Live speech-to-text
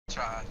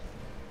tried.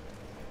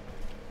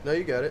 No,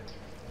 you got it.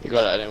 You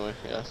got it anyway,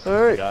 yeah.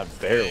 Alright. God,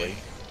 barely.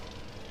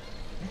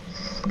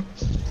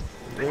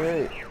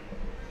 Alright.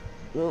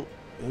 Well,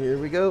 here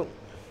we go.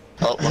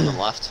 Oh, one of them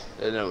left.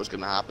 I didn't know it was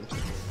gonna happen.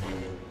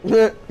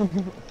 Alright.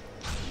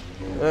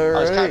 Oh,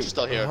 his character's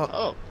still here.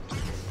 Oh.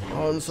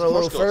 Han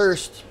Solo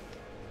first.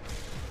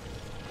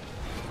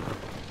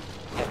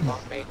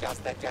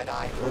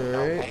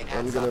 Alright,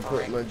 I'm gonna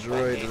put my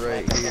droid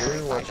right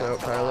here. Watch out,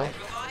 Kylo.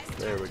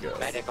 There we go.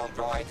 Medical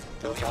droids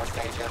to your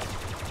station.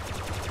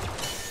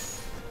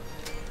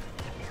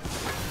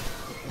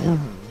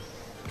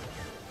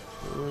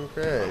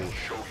 Okay.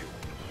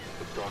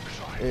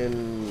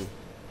 And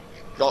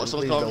Got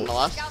someone coming from the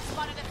left.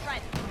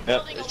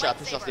 Yep. He's trying to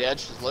push off the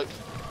edge. Just look.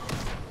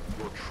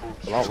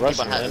 I'm not Keep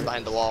rushing on hitting him.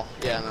 behind the wall.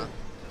 Yeah, no.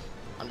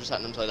 I'm just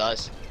hitting him until he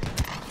dies.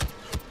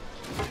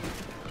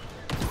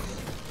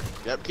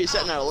 Yep, keep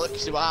sitting there, look,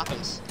 see what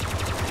happens. Yep,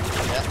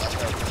 that's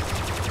right.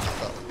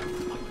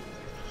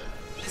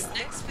 This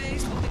next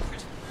phase will be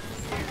critical.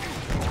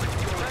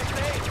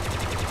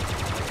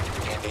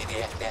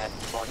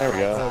 There we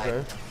go.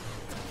 okay.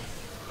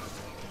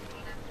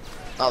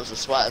 That was a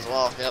sweat as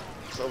well. Yep,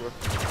 it's over.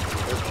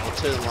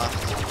 There's 2 of them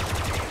left.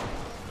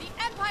 The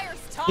Empire's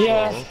time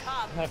Yeah, has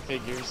come. that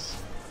figures.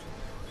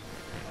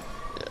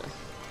 Yeah.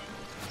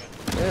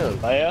 Damn.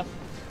 Leia?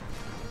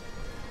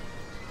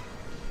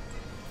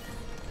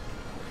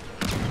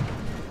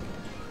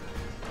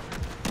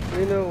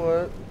 You know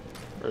what?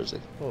 Where is he?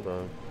 Hold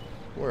on.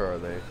 Where are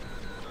they?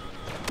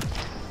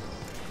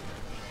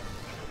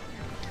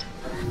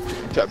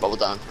 Try to bubble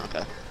down.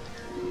 Okay.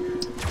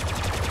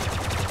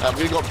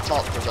 We go up the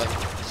top for then,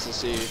 just to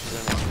see if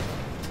there's anyone.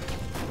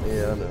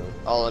 Yeah, I know.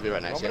 Oh, I'll be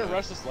right next I'm to you. gonna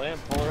rush this Leia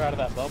and pull her out of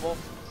that bubble.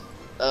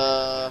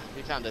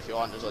 You can do if you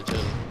want. There's like 2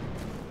 of them.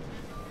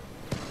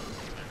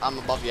 I'm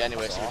above you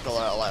anyway, so you can pull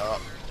her out, light her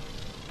up.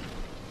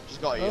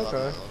 Just got you.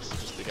 Okay.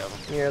 Just be careful.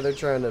 Yeah, they're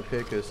trying to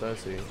pick us, I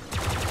see.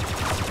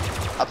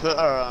 I put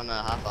her on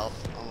half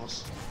health,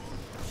 almost.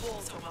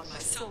 Walls around my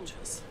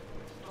soldiers.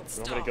 Not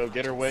You want me to go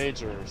get her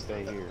wage or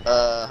stay here?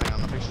 Hang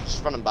on, I think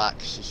she's running back.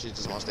 She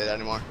doesn't want to stay there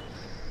anymore.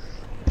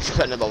 She's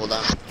putting the bubble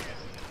down.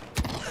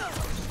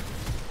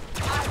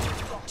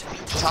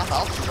 She's half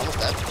health, she's almost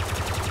dead.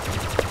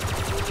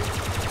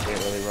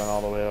 Can't really run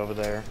all the way over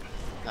there.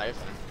 No, you're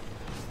fine.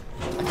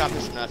 I can't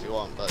push her now if you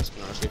want, but it's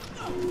gonna risk you.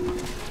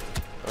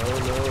 Oh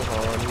no,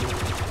 Han.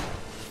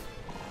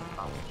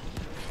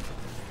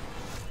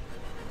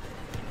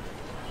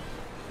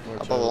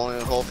 That bubble only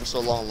in hold for so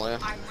long, Leia.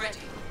 I'm ready.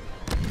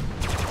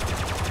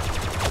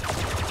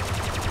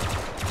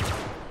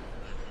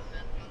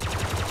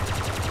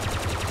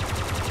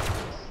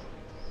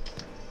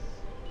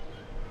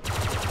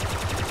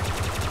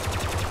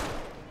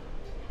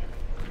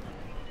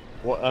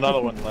 What,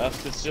 another one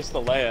left. It's just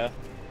the Leia.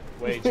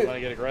 Wait, you want to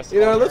get aggressive?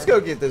 You know, on let's her?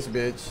 go get this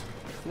bitch.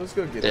 Let's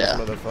go get Yeah.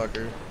 this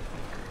motherfucker.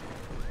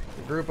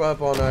 Group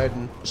up on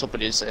Aiden. I was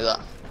hoping you'd say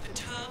that. The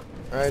term,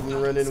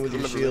 Aiden, run in with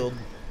your shield.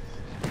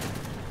 the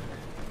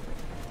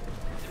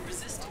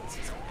resistance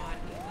is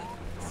widely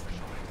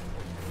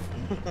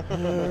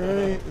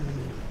Alright.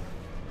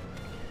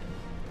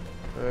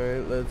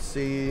 Alright, let's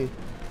see.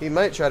 He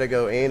might try to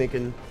go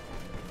Anakin.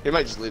 You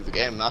might just leave the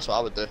game, that's what I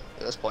would do at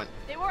this point.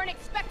 They weren't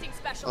expecting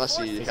special Unless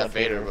you forces. got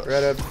Vader, but...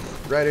 Right up,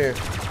 right here.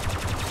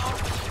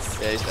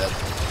 Yeah, he's dead.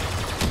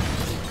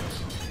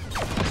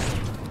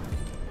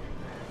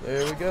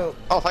 There we go.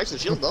 Oh, thanks for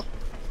the shield though.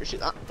 Appreciate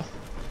that.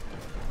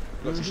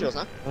 Got some shields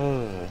now.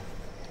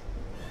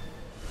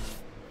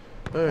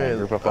 Alright.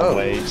 Group up on Oh,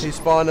 Wage. he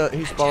spawned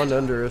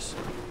under us.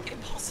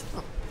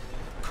 impossible.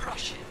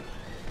 Crush it.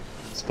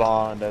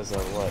 Spawned as a,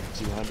 what,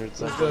 200 Let's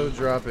something? go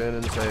drop in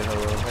and say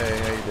hello. Hey,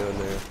 how you doing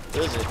there?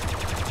 Where is he?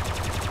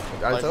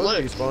 I Like, told you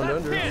look. he spawned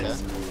under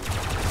us. Yeah.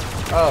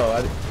 Oh,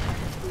 Alright,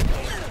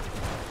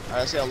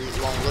 let's see how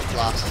long look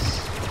lasts.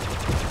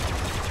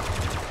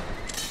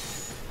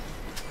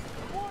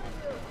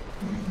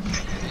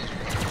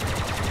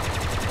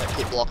 Yeah,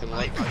 keep blocking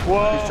light.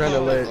 Whoa! he's trying to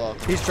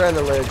ledge. He's trying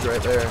to ledge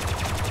right there.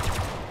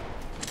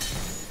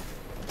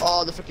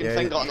 Oh, the freaking Yeah,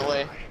 thing he- got in the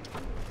way.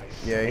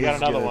 Yeah, We he's got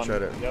another gonna one. try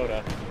to.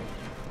 Yoda.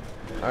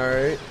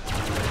 Alright.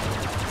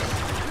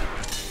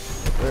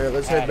 Alright,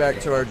 let's head back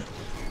to our.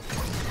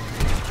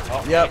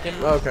 Oh, Yep,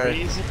 Anakin, okay.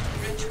 freeze.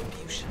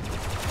 Retribution.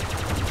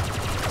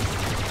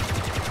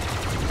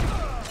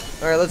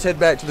 Alright, let's head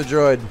back to the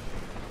droid.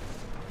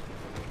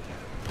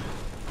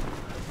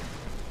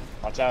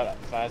 Watch out,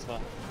 Phasma.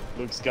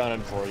 Luke's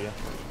gunning for you.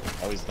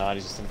 Oh, he's not.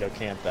 He's just gonna go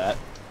camp that.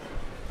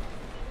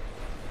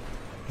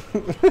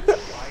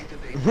 Why do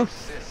they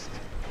persist?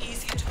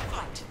 Easier to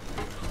fight.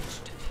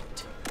 Hard to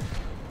defeat.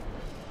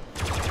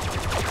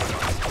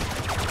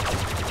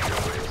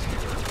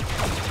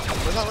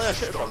 Where's that layer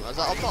shit from? Is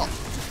that up top?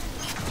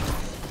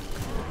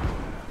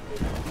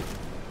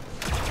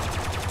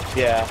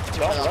 Yeah. Don't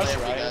Yeah, rush, there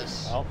we right?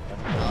 guys. Oh.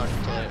 No,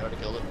 I already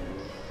killed it.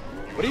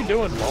 What are you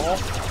doing, Maul?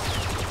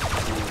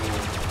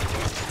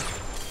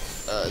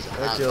 I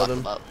killed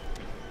him.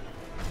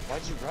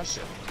 Why'd you rush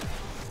him?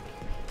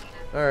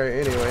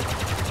 Alright, anyway.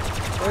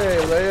 Hey,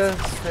 Leia.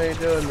 How you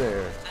doing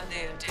there? And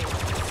they are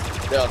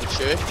dangerous. Yeah, I'm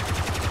sure.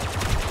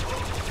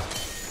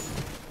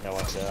 Yeah,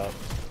 watch out.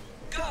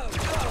 Go!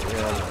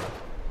 Yeah.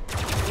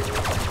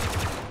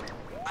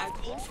 I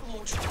call for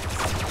more troops.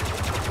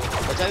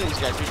 But I think these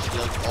guys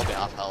should all be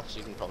half health, so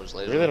you can probably just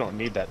lay We them. really don't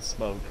need that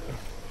smoke.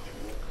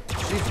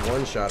 She's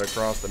one shot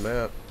across the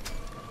map.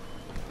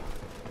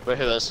 Wait,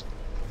 who is?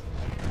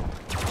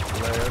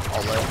 Leia.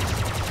 All lay.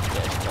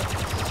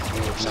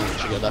 Yeah,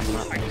 she got that from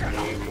that.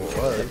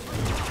 Was.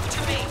 To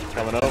me,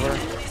 Coming over.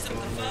 these are the first we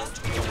know for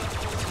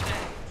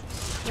today.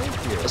 Thank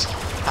you.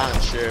 I'm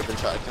sure I've been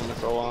trying to kill me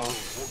for a while.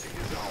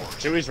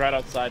 Chewie's right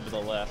outside to the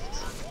left.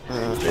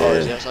 Oh,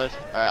 is he outside?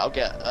 Alright, I'll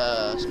get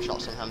some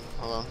shots on him.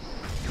 Hold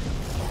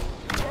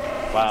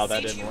on. Wow,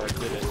 that didn't work,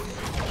 did it?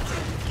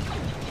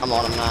 I'm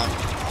on him now.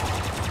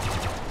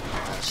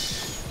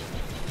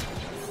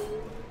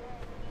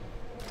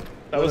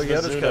 That was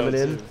Yoda's Mizuno, coming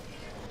in. too.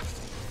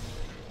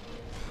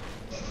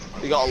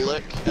 We got a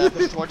look.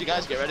 Push toward you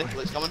guys, get ready.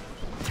 Look's coming.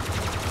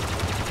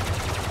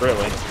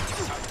 Really?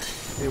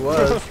 He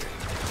was.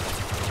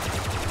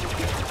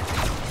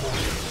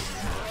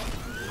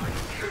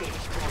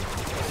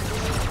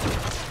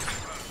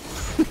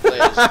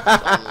 Players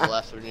on the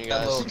left of you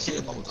guys.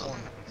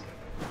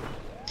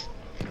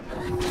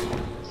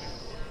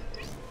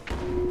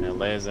 And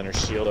Leia's in her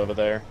shield over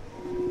there.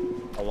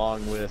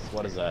 Along with,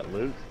 what is that,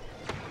 Luke?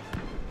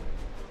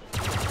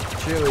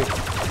 Chewie.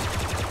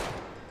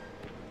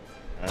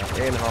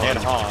 And Han. And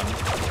Han.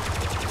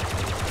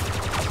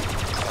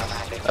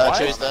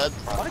 Chewie's dead.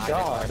 My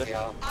god.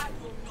 I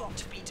will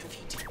not be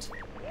defeated.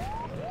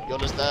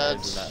 Yoda's dead.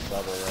 There's that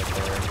bubble right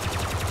there.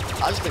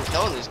 I've just been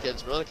killing these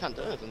kids, bro. They can't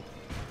do anything.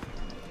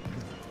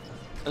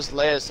 There's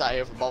Leia sat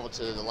here for bubble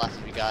to the left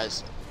of you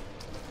guys.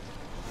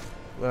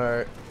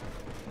 Alright.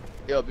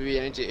 Yo, BB,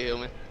 I need you to heal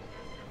me.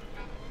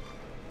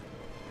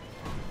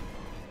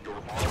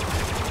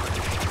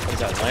 Is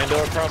that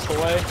Lando across the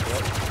way? Yep.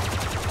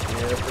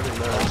 Yeah, pretty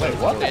much. Wait,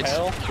 what the It's-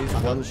 hell? He's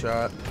one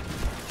shot.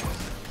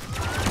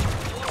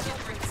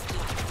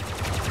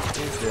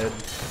 He's dead.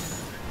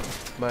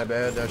 My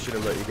bad. I should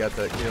have let you get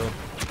that kill.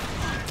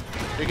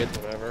 You're good.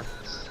 Whatever.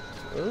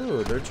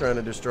 Ooh, they're trying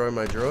to destroy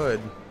my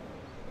droid.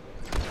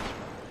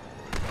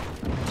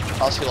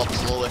 I'll heal up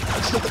slowly. I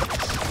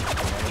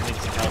need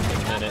some help in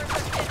a minute.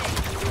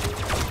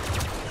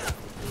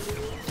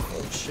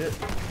 Oh shit.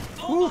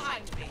 Fall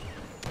behind me,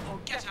 or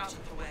get out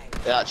of the way.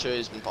 Yeah,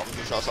 Chewie's been popping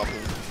some shots off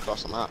and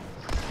across the map.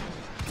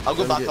 I'll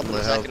go I'm back up getting in a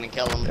my second health. and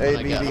kill him Hey,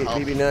 when I get BB,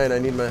 help. BB9, I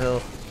need my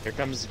health. Here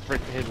comes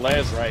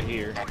Leia's right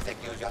here.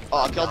 Execution. Oh,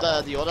 I killed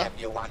the Yoda. If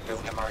you want to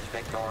emerge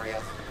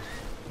victorious.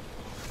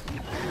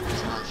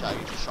 I'm trying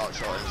to get you short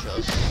and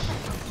shows.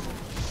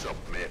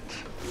 Submit.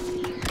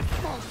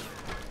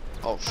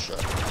 Oh shit.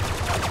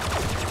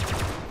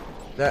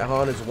 That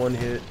Han is one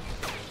hit.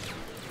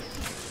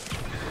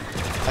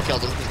 I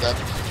killed him, he's dead.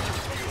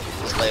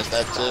 This Leia's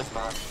dead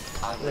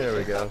too. There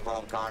we go.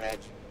 Carnage.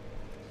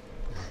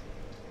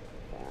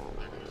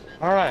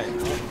 Alright.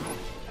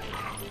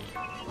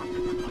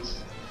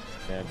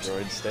 Yeah,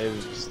 droid,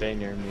 stay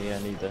near me.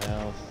 I need the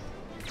health.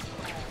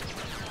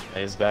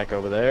 Leia's back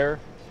over there.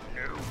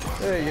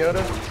 Hey,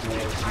 Yoda.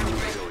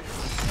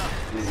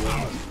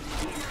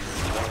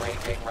 The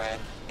Raging Red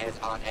is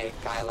on a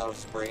Kylo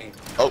spree.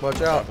 Watch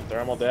out. Dropping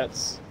thermal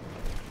debts.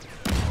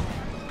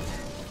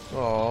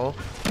 Aw.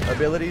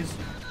 Abilities.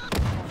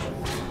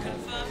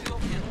 Confirm your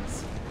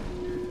kills.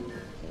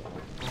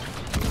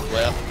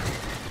 Leia.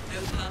 No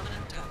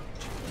permanent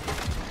damage.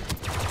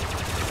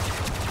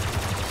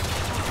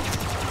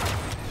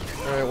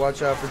 Alright,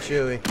 watch out for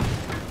Chewie.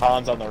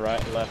 Han's on the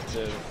right, left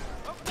too.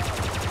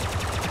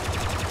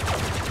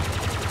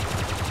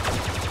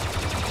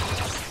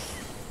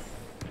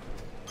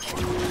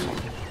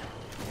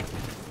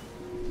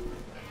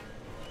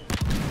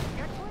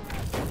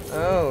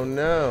 Oh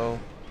no.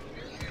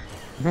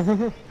 Move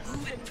in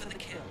for the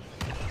kill.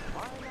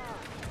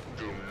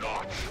 Do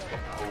not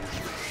oppose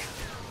me.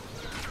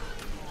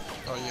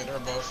 Oh yeah, they're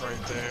both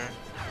right there.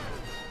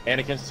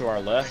 Anakin's to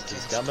our left.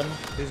 He's coming.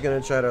 He's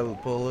gonna try to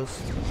pull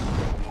us.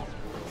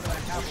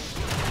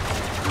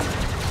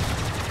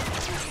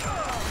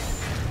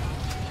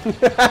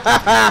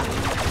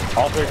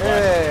 All three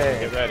flags. Hey.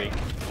 Get ready.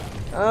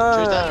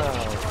 Oh.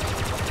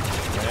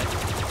 Okay.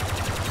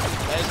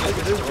 Leia's Look good.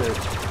 at this dude.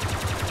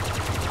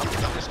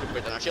 I'm just gonna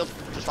put down our shield.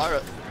 Just fire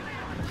it.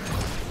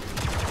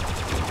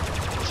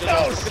 Shield No,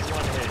 down. it's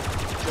one hit.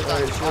 Shield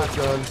Alright, down. shield's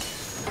gone.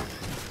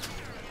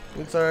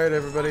 It's alright,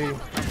 everybody.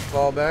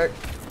 Fall back.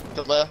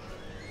 Killed Leia.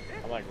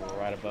 I'm like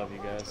right above you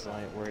guys, so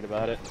I ain't worried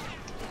about it.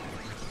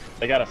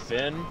 They got a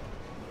fin.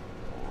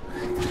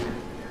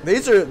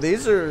 These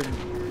are.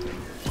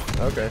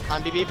 Okay.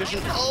 I'm BB pushing.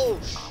 Oh!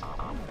 It's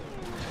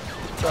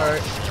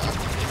alright.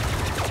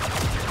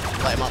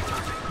 Light him up.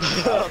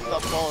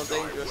 That ball is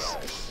dangerous.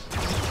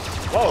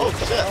 Whoa, Oh, what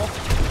the shit. hell?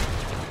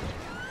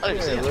 I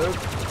didn't see Hey, it. Luke.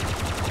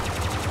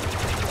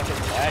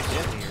 Fucking back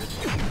in here.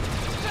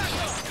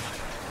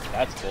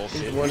 That's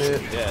bullshit. He's one He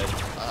should hit. be dead.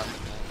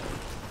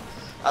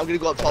 I'm gonna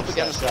go up top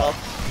again as well.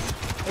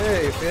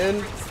 Hey,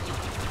 Finn.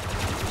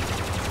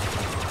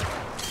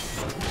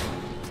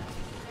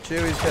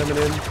 Chewie's coming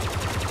in.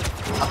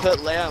 I put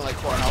Leia on like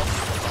 4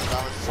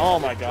 health. Oh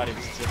my god, he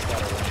was just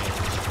out of range.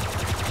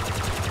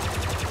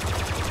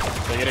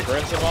 Did I get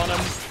aggressive on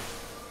him?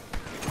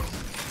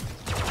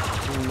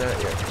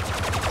 Not yet.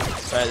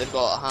 Right, they've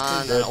got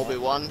Han and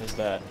Obi-Wan Who's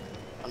that?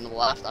 on the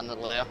left and the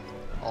Leia.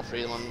 All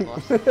 3 of them on the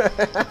left. They're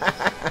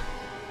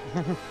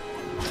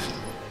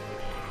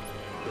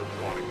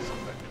plotting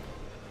something.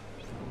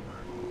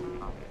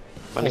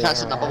 But you can't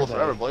sit in that bubble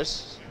forever,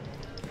 boys.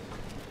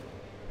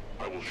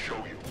 I will show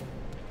you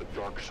the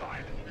dark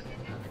side.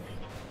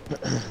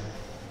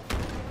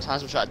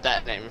 Times we tried to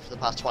detonate me for the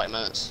past 20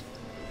 minutes.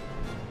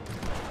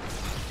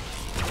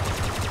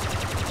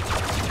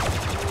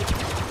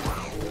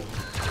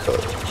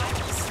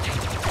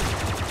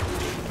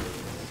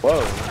 Whoa.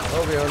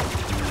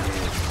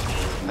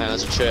 Obi-Wan. Man,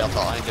 there's a tree, I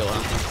thought I didn't kill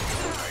him.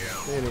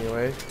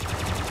 Anyway.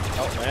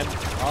 Oh man.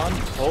 On.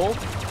 Hold.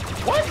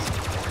 What?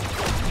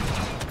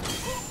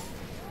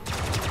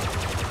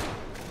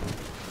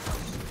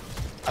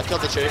 I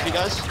killed the tree for you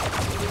guys.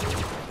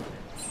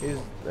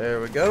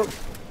 There we go.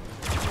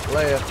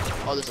 Leia.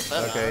 Oh, there's a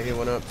fence. Okay, he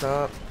went up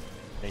top.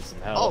 Need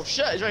some help. Oh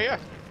shit, he's right here.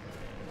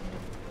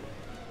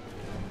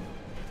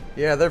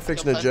 Yeah, they're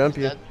fixing to Fence, jump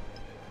he's you. dead.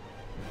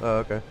 Oh,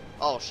 okay.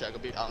 Oh shit,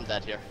 I'm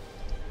dead here.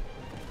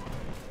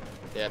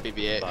 Yeah,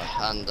 BB-8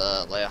 and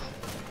Leia.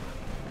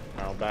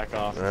 I'll back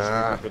off. Just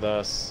Ah. work with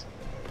us.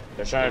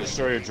 They're trying to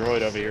destroy your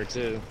droid over here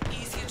too.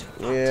 Easier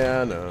to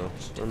Yeah, I know.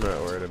 I'm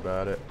not worried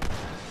about it.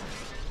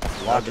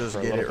 I'll Lock it just for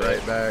a get it little right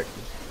bit. back.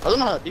 I don't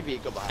know how the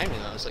BB-8 go behind me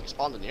though. It's like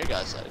spawned on your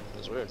guys' side. It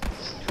was weird.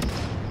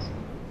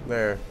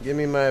 There. Give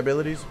me my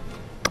abilities.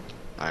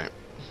 Alright.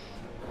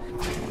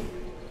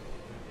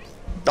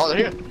 Oh, they're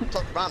here.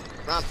 Top, ramp,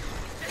 ramp.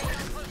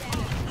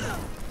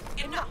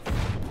 enough.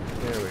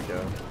 There we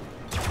go.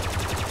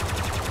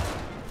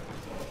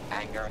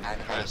 Anger and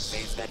hate Nice.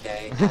 seize the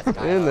day.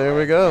 And there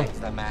we go. Takes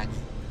the match.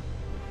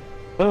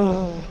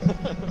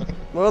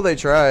 Well, they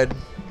tried.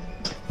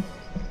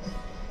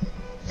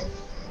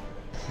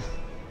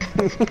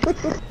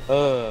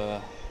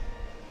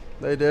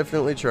 They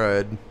definitely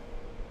tried.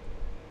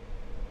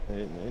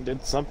 They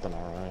did something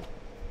alright.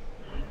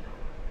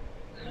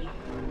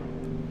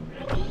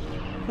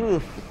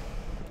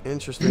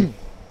 Interesting.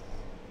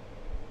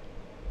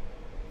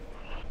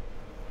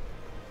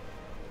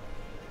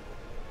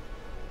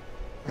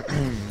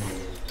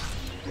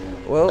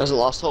 Well, There's a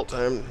lost hope.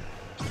 time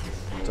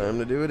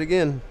to do it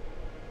again.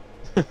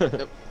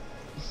 Yep.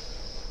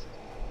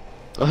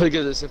 I'll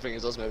get this thing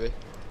as us maybe.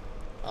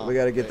 Oh, We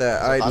gotta get okay.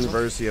 that Is it Aiden last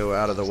one? Versio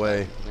out of the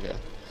way. Okay.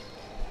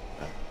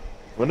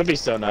 Wouldn't it be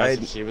so nice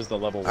Aiden- if she was the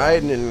level 1?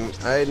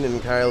 Aiden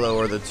and Kylo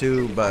are the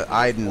two, but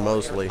Aiden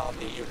mostly. Of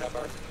the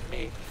universe,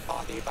 meet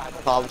on the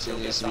battlefield. Palpatine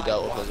needs to be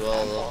dealt with as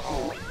well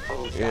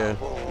though. Yeah,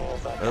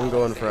 I'm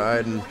going for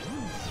Aiden.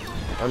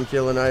 I'm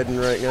killing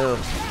Aiden right now.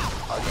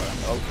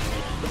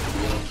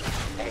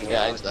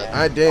 Yeah, he's dead.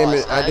 I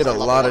did a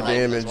lot of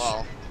damage.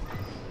 Well.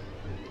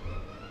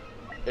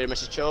 Here,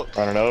 Mr. Choke.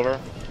 Running over.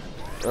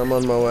 I'm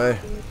on my way.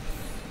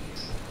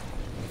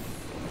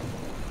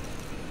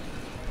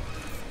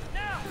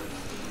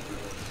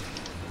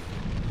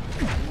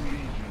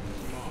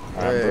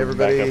 Alright, moving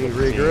everybody back up with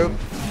the regroup.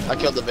 team. I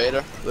killed the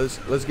Vader.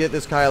 Let's get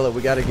this Kylo.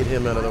 We gotta get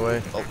him out of the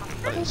way. Oh,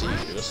 I didn't see you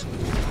do this.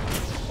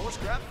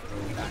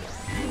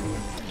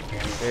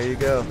 There you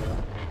go.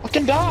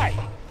 Fucking die!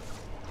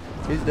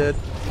 He's dead.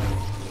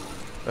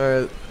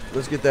 Alright,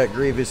 let's get that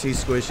Grievous.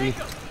 He's squishy.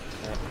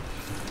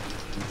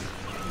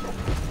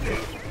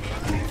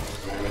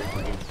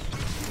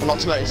 I'm not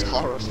too bad, he's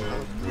car or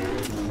something.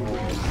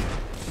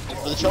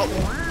 For the chop.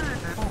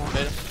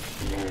 Vader.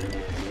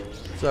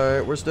 It's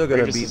alright, we're still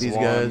gonna Grievous beat is these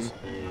one. guys.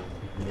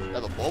 They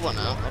have a Boba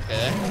now.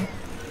 Okay.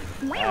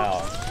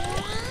 Wow.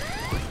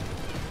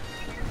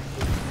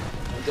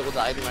 I'm double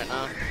diving right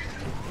now.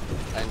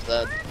 Time's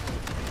dead.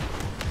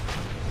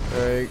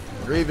 Alright,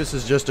 Grievous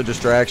is just a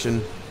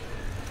distraction.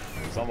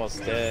 He's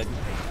almost dead.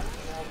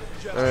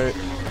 Alright.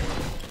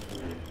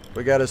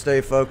 We gotta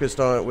stay focused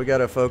on it. We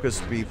gotta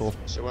focus people.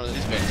 So one of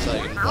these mates so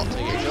you can block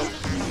take your jump.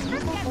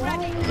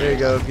 There you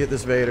go, get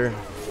this Vader.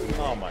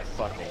 Oh my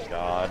fucking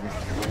god.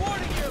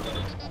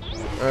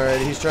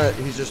 Alright, he's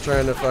just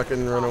trying to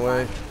fucking run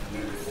away.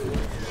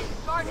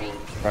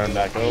 Running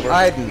back over.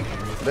 Aiden.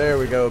 There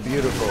we go,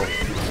 beautiful.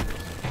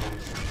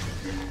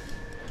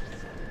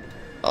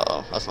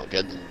 Uh-oh, that's not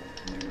good.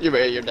 You're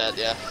ready, you're dead,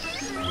 yeah.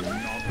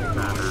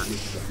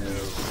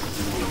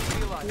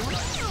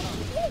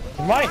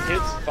 Can my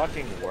hits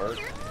fucking work?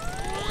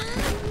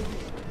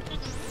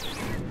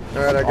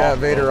 Alright, I got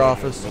Vader Boba,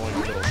 office. you annoying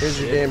little Here's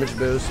your shit. damage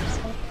boost.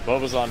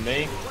 Boba's on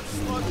me.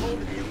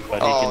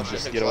 But he Oh, can shit,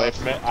 just it's get away left.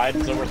 from it.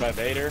 Aiden's over by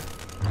Vader.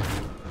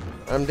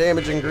 I'm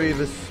damaging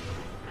Grievous.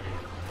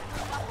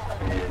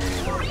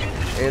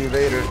 And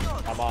Vader.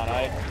 I'm on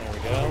Aiden. There we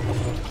go.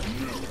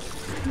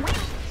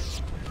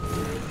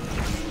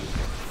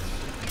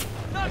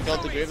 I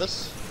killed the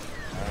Grievous.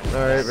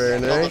 Alright, very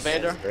Killed the nice.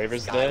 Vader.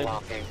 Raver's dead.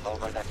 Skywalking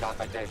over the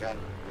competition.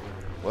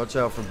 Watch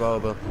out for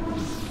Boba.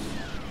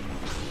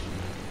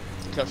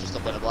 Cuff's just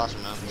up by the blaster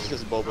now.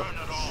 Because of Boba.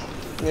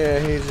 Yeah,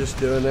 he's just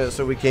doing that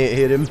so we can't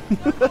hit him.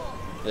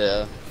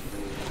 Yeah.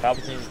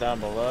 Palpatine's down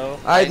below.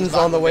 Aiden's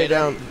on the way Vader.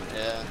 down.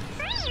 Yeah.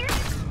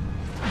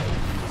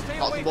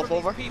 Toss them both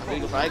over. There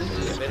you go for Aiden.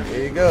 Vader.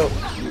 There you go.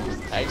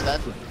 Aiden's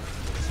dead.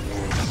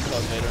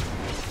 Toss Vader.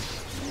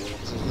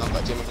 This is not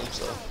that team with him,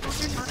 so.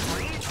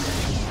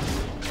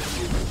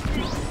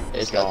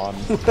 He's Gone.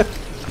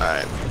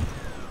 Alright.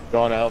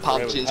 Going to help.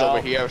 Palpatine's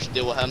over here. I should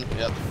deal with him.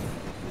 Yep.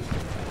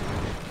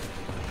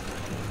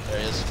 There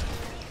he is.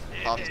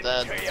 Palpatine's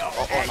dead.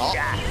 Oh, not.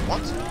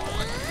 What?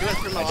 You went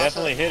through my I last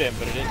definitely hit him,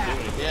 but it didn't do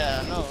anything.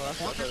 Yeah, no,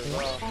 that's not good as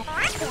well.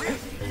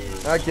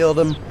 I killed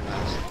him.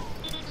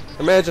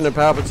 Imagine a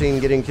Palpatine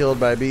getting killed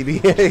by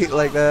BB-8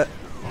 like that.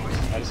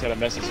 I just got a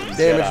message from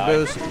Damage Jedi.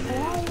 boost.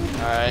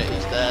 Alright,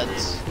 he's dead.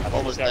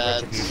 Boba's got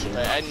dead. retribution.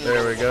 Right,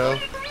 There we go.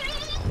 Oh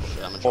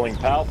shit, I'm in trouble. Pulling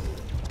Palp.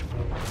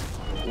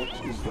 What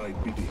is thy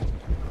bidding,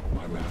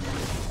 my man?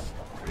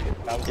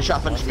 He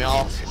shot finished me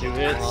off. 2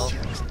 hits. Well,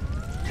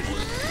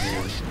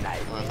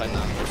 I'm gonna find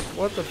that.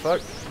 What the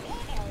fuck?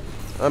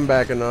 I'm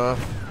backing off.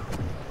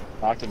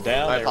 Knocked him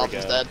down. Alright, There we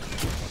Palpatine's go. dead.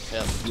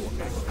 Yep.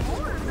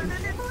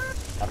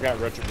 I've got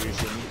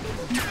retribution.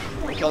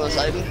 Kill this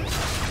Aiden.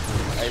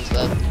 Aiden's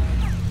dead.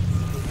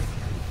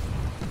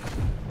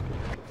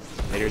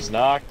 Vader's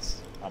knocked.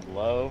 I'm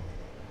low.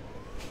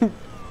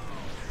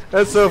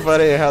 That's so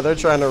funny how they're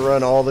trying to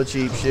run all the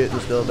cheap shit and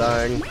still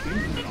dying.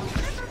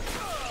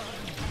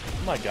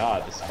 Oh my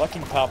god, this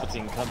fucking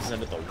Palpatine comes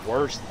in at the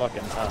worst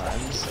fucking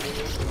times.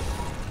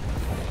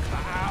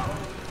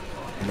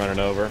 I'm running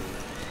over.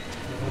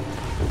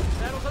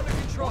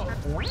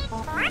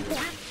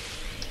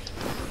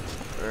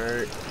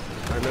 Alright.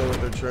 I know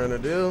what they're trying to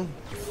do.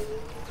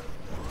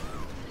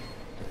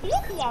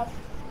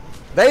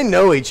 They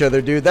know each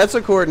other, dude. That's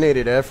a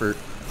coordinated effort.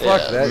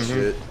 Fuck Yeah. that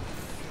shit.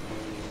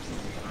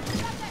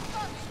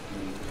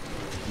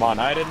 Come on,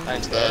 Aiden.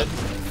 Aiden's dead.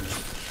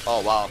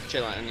 Oh wow,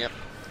 chain lightning, yep.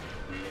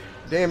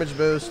 Damage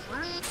boost.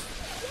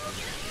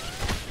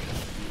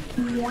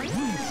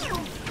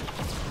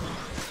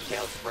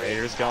 Kill spree.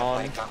 Vader's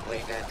gone.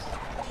 Completed.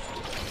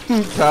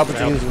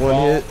 Palpatine's one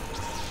hit.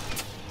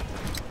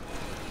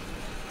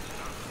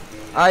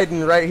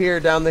 Aiden right here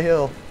down the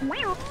hill.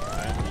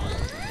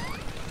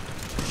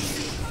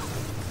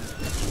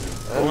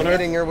 I'm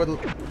hitting her with Don't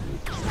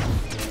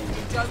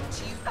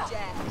you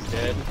dare.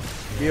 Dead.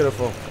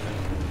 beautiful.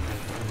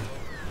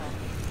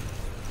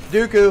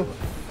 Dooku.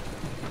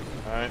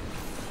 Alright.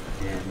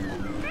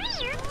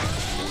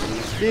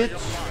 Bitch.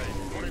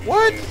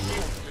 What?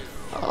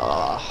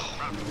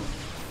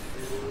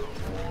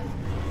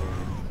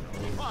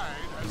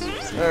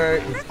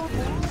 Alright.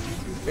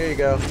 Here you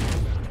go.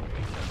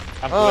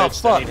 I'm Oh,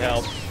 glitched. fuck. I need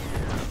help.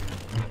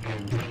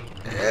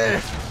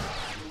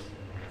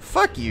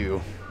 Fuck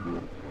you.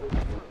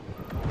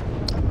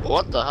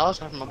 What the hell is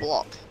that from a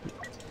block?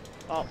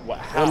 Oh, what?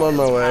 How? I'm on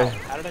my way.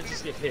 How did I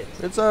just get hit?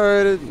 It's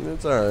alright.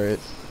 It's alright.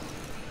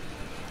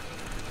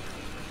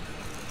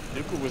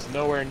 Dooku was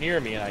nowhere near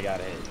me and I got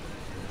hit.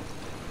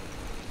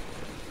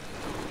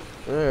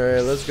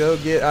 Alright, let's go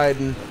get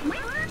Aiden.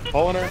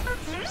 Pulling her.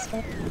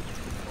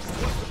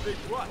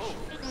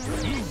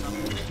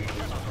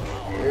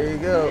 There you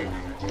go.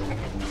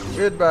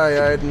 Goodbye,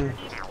 Aiden.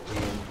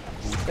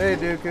 Hey,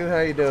 Dooku, how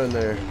you doing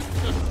there?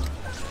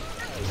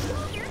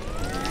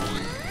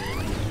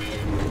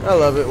 I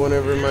love it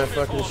whenever my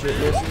fucking shit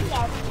misses.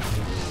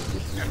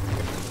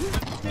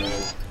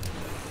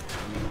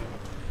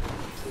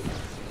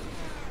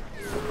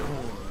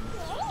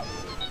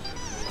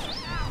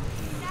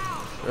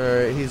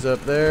 Alright, he's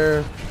up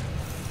there.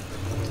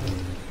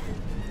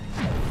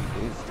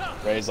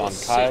 Ray's on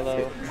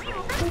Kylo.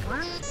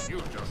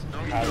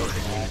 Kylo's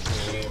an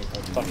actual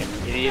fucking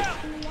idiot.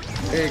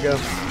 There you go.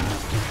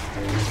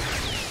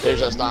 There's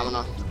that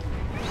stamina.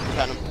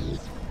 Kind of.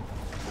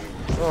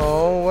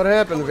 Oh, what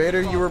happened,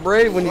 Vader? You were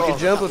brave when you could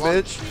jump a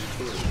bitch.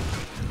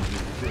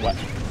 What?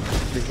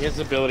 His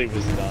ability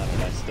was done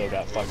and I still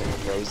got fucking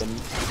frozen.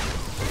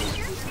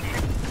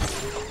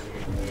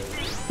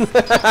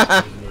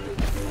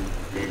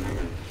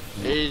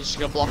 He's just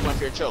gonna block my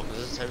fear choke. This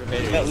is the type of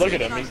Vader. Yeah, look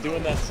at him. He's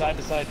doing that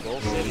side-to-side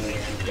bullshit. He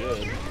thinks he's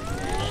good.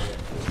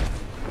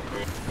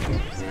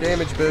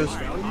 Damage boost.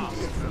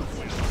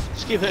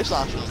 Just keep hit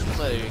slashing him. That's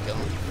how you kill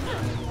him.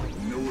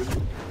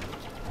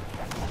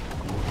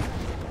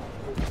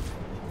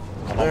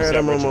 Alright,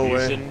 I'm on my way.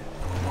 Retribution.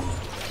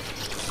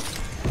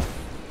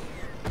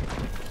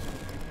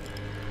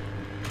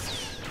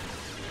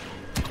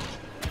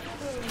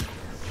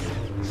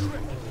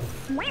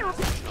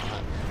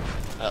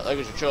 There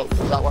goes your choke.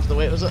 Was that worth the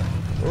wait, was it?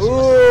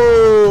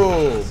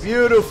 Ooh,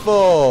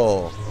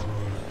 beautiful.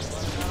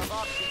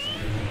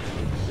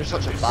 You're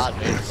such a bad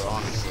Vader, bro,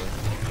 honestly.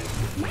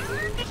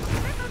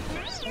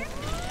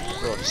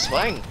 Bro, just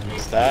swing.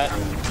 What's that?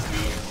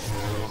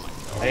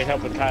 I need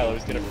help with Kylo.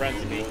 He's gonna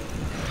frenzy me.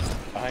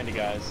 Behind you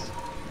guys.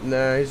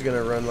 Nah, he's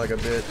gonna run like a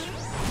bitch.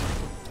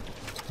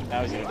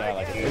 Now he's gonna die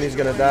like a And bitch. he's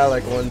gonna die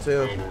like one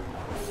too.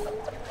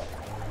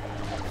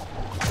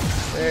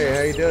 Hey,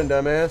 how you doing,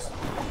 dumbass?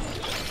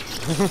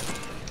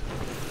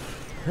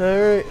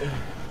 Alright.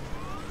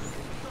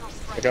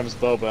 Here comes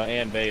Boba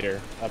and Vader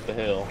up the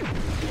hill.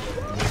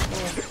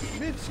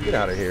 Bitch, get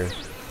out of here.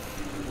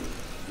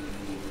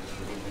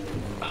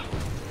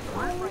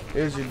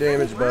 Here's your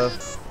damage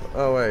buff.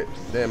 Oh wait,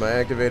 damn, I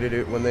activated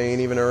it when they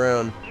ain't even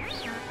around.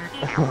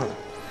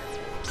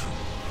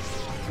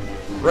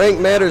 Rank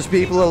matters,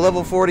 people. A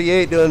level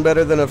 48 doing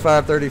better than a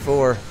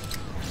 534.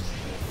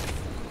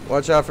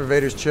 Watch out for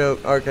Vader's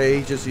choke. Okay,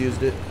 he just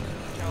used it.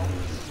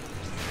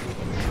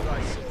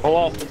 Pull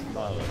off the...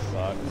 Oh, that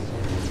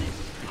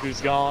sucks.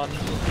 Who's gone?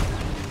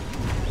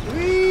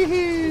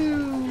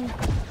 Wee-hoo!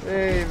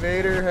 Hey,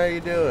 Vader, how you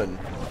doing?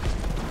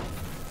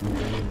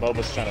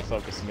 Boba's trying to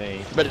focus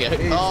me. Better get hit.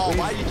 He's- Oh, he's-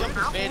 why you jump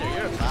as Vader?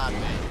 You're a bad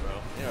man, bro.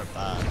 You're a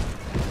bad.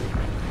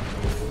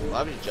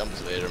 Why would you jump as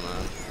Vader,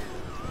 man?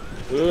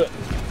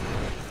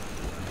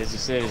 Because you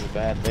said he's a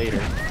bad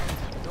Vader.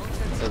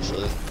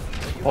 Essentially.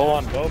 Hold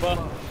on,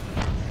 Boba.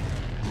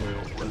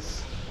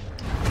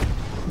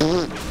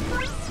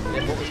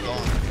 Yeah, what was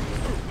gone?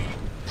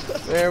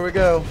 There we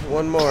go.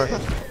 One more.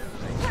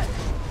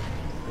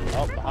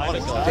 Oh, behind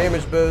us.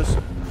 Damage boost.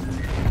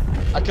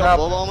 I killed Top.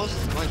 Boba almost.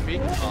 1 HP.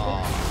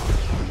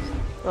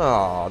 Aww.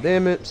 Aw,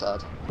 damn I'm it.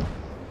 sad.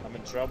 I'm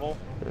in trouble.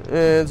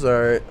 It's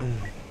alright.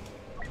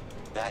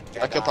 That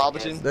I killed Jedi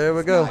Palpatine. is There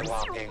we go.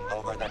 skywalking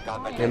over the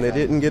competition. And they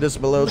didn't get us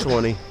below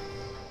 20.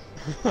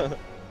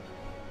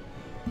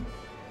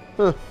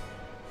 Huh.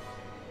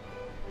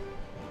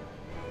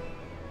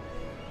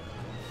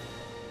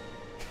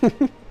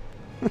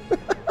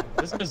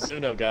 This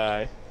Mizuno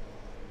guy.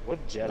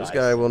 What Jedi? This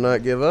guy will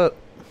not give up.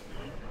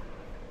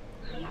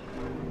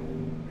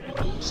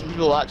 Some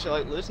people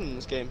actually like listening in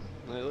this game.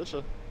 Like,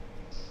 literally.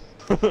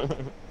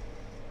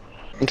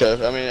 Okay,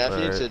 I mean, if you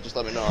need Alright. to, just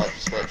let me know. I'll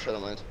just switch. I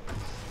don't mind.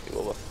 You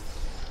over.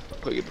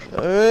 Quick,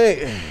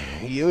 Alright.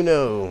 You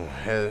know.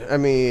 I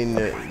mean,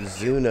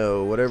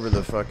 Zuno, whatever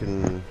the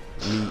fucking.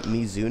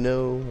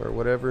 Mizuno or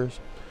whatever.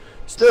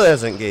 Still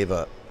hasn't gave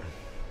up.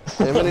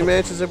 How many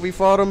matches have we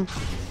fought him?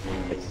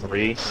 Like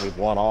 3. We've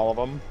won all of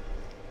them.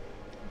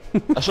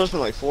 I swear it's been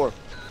like 4.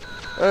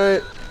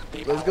 Alright.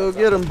 Let's go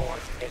get him.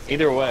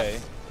 Either way,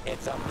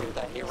 It's up to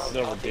the heroes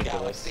Still of the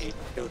ridiculous. galaxy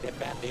to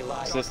defend the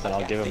light Consistent,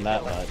 I'll give him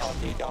that much. on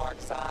the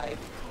dark side.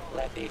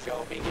 Let the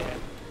show begin.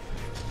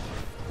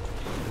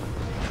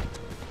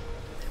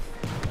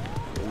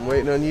 I'm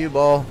waiting on you,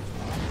 ball.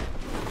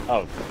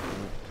 oh.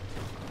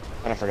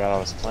 I kinda forgot I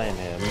was playing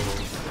him.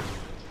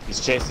 He's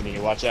chasing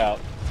you, watch out.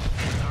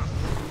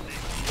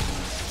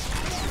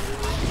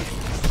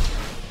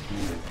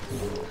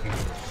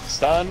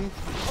 Stun.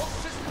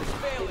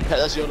 Okay,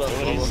 that's Yoda.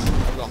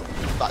 I'm gone.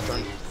 Back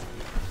turn.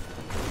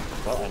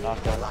 Well, I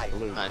knocked out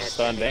Luke. Nice.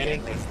 Stun Danny.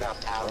 They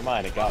stumped out. Never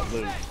mind, it got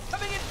Luke.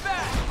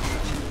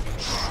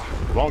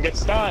 Won't get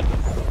stunned.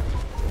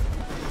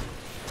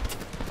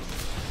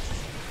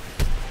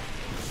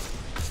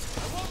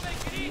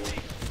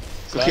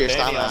 Look here, Danny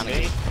stand on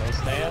man. me. No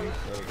stand.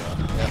 There we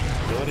go.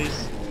 Yeah.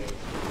 Abilities.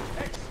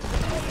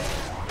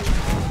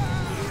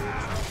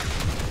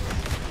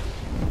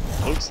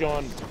 Luke's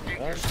going.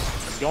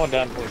 He's going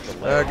down towards the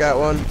I left. got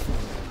one.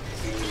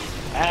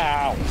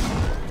 Ow!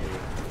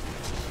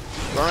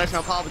 Run away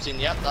from Palpatine.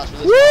 Yep, that's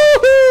really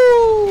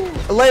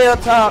Woohoo! Lay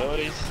up top.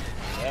 Abilities.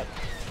 Yep.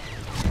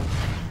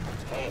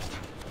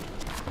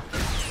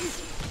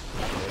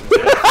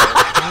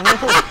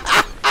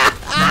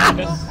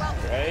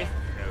 Right?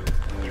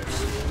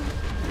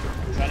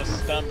 Trying to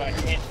stun, but I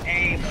can't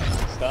aim.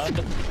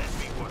 Stunned.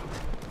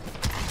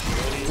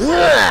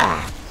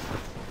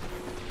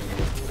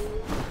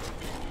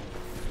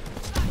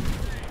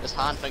 This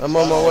hand thing. I'm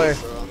on my way.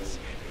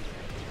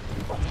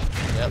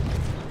 Yep.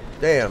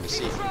 Damn.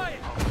 See.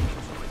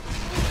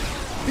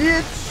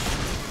 Bitch.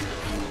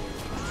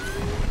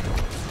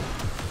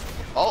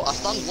 Oh, I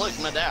stunned Luke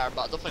mid-air,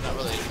 but I don't think that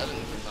really. I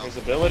didn't know. His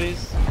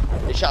abilities.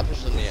 He shot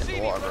pushes in the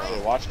water, Okay,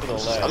 bro. watch for the I'm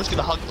leg. just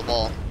gonna hug the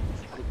ball.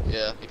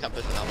 Yeah, he can't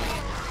push it that way.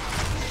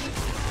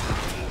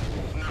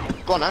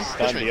 Go on, man.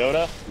 Push Stun me.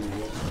 Yoda.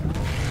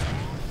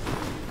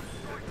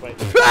 Wait.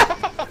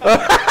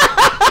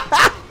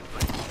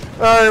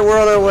 Alright, we're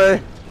on our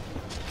way.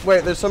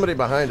 Wait, there's somebody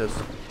behind us.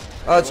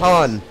 Oh, it's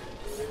Han.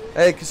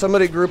 Hey, can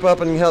somebody group up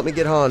and help me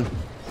get Han?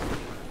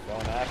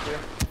 Going after.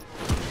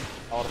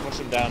 I want to push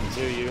him down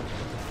to you.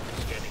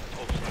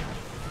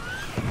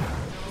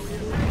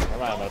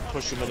 Alright, I'm gonna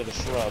push him into the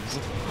shrubs.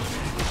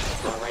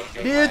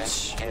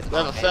 Bitch! We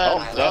have a fan.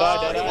 Oh,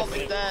 Deadeye, you want me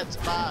Deadeye. dead. It's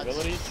bad.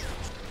 Abilities.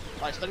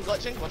 Alright, stun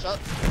glitching. Watch out.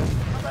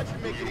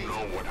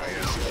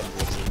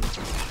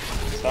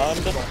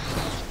 Stunned.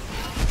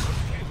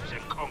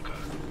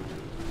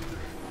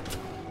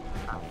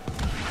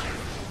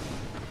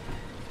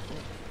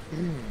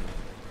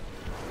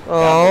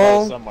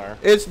 Oh, Somewhere.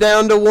 it's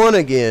down to 1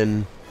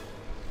 again.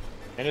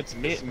 And it's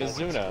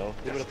Mizuno.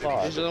 Who would have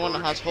thought? He's the only one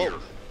that has hope.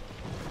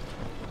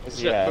 Where's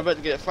he Shit, at? we're about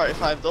to get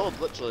 35 gold,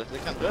 literally. They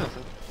can't do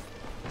anything.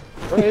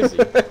 Where is he?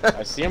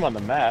 I see him on the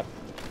map.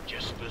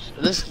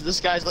 This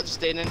guy's literally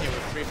staying in here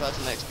with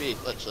 3,000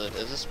 XP, literally.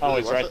 Is this Oh,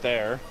 really he's worth right it?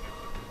 there.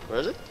 Where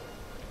is it?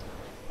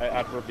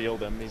 I've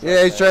revealed him.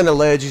 Yeah, he's trying to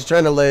ledge. He's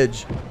trying to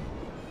ledge.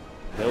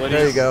 Abilities.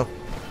 There you go.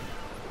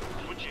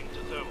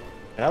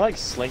 And I like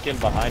slinking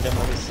behind him.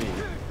 Let me see.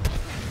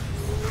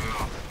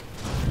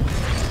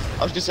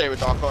 I was gonna say with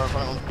Dark Core in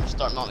front of him,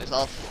 starting on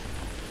himself.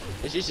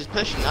 He's just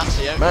pushing that,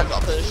 so yeah, Matt.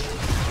 got push.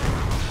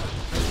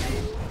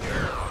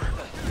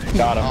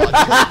 Got him.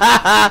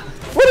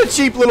 What a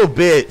cheap little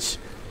bitch.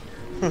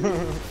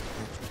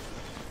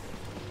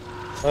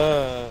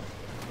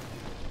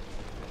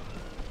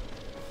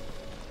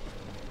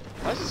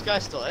 Why is this guy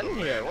still in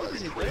here? What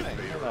is he doing? I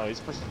don't know. He's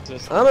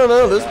persistent. I don't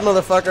know. This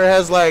motherfucker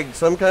has like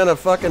some kind of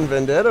fucking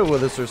vendetta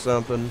with us or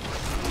something.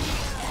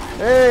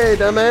 Hey,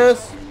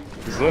 dumbass.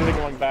 He's literally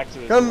going back to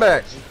his Come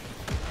back.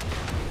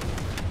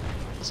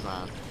 This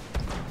man.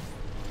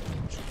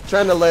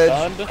 Trying to ledge.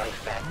 Stunned.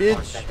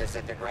 Bitch. The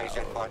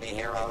disintegration for the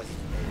heroes.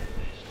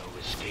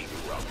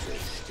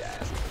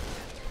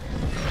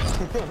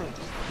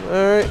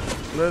 Alright,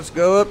 let's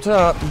go up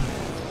top.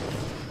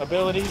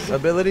 Abilities.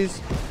 Abilities.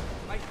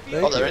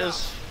 Thank Oh, there you. it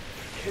is.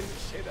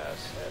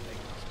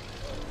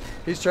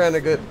 He's trying to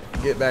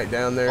get back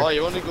down there. Oh,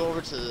 you want to go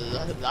over to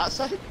that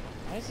side?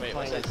 Why is he Wait,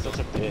 playing what's like that? such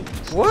a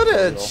bitch? What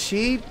a Real.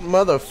 cheap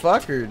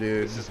motherfucker,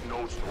 dude. This is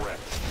no threat.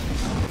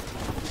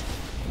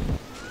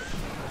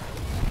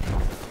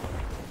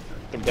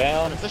 Him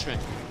down. Fish me.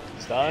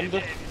 Stunned.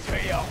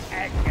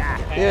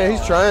 Yeah,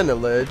 he's trying to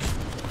ledge.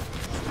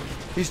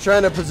 He's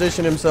trying to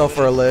position himself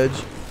for a ledge.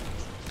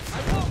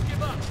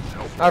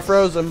 I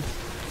froze him.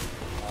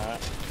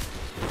 Alright.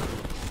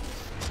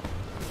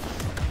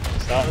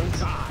 Stunned.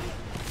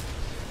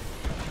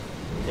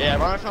 Yeah,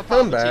 run from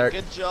Come Palpatine. back.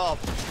 Good job.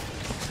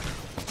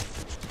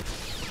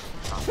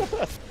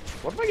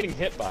 What am I getting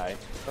hit by?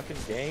 Fucking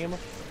game.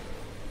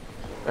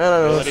 I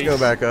don't know, let's go Abilities.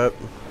 back up.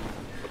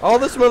 All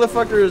this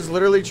motherfucker is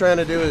literally trying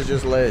to do is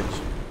just ledge.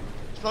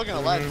 He's probably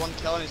gonna land one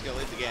kill and he's gonna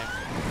lead the game.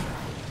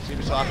 See if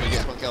he's so happy he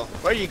gets one kill.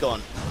 Where are you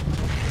going?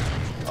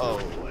 Oh,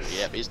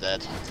 yep, he's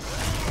dead.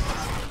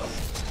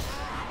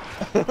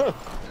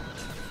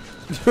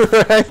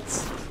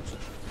 Right?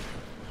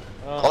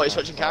 Oh, he's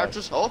switching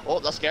characters. Oh,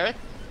 that's scary.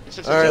 He's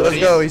switching Alright, let's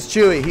abilities.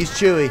 go. He's Chewy. He's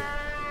Chewy.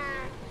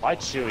 Why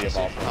Chewy of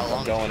all How things? long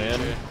I'm going is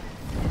in. it?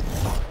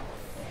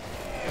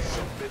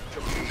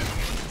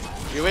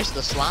 You waste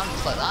the slam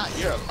just like that.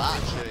 You're a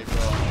bad shitty,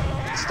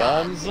 bro.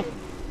 Stuns.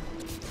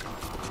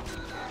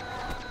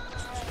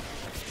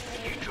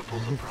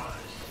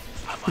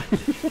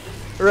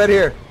 Right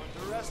here.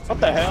 What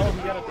the hell?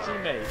 You got a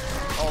teammate.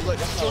 Oh, look,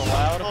 that's So so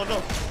loud. Oh, no.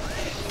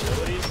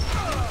 Abilities.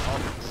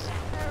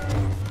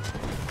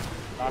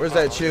 Where's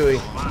that Chewy?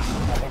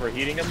 I'm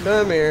overheating him.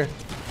 Come here.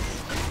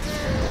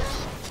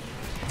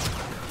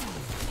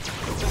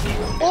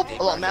 Oh,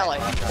 a lot of melee.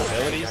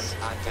 Abilities.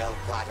 Until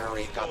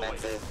flattery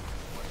commences.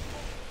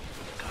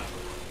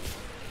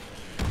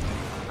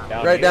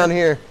 Right down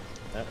here.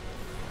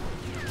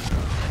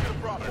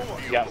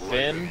 You got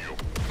Finn.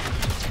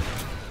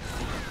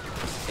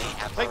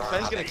 The think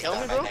Finn's gonna kill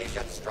me, bro?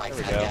 Strikes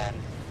There we go. again.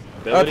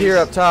 Up here,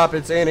 up top,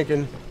 it's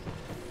Anakin.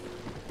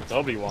 It's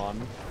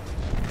Obi-Wan.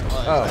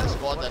 Oh, it's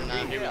squad then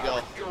now. Here we go.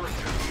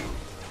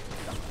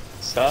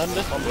 Stunned.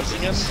 I'm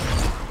pushing him.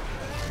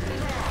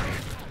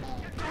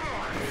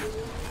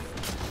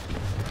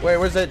 Wait,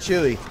 where's that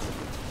Chewy?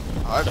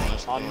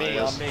 Artemis. On me,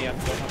 on me. I'm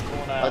going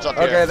Oh, it's out.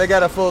 up here. Okay, they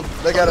got a full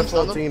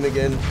Stun team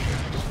again.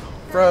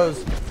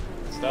 Froze.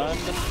 Stunned.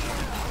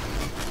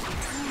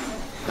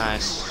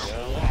 Nice.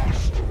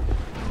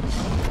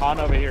 Han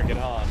over here, get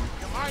on.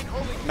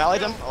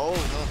 Meleeed him? Oh,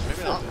 no,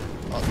 maybe not.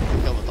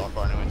 Oh, kill the Darth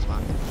Bar anyway, it's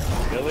fine.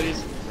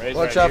 Abilities. Ray's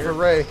Watch right out here. for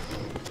Ray.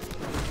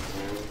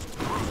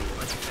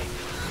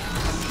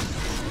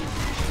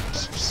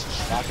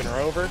 Knocking her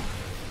over.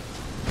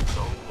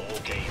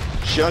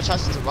 She only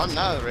chances to run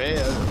now, Ray,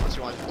 unless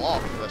you want to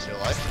block for the rest of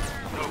your life.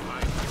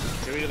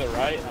 Chewie to the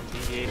right. I'm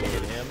deviating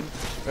at him.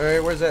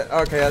 Alright, where's that?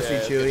 Okay, I see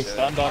Yeah, Chewy. good shot.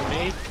 Stunned on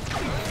me.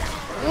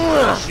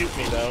 Shoot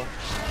me though.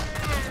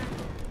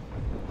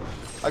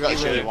 I got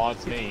He really you.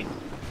 wants me.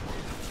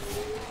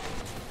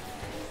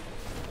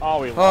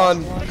 Oh, we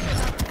Han. lost one.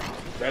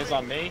 Ray's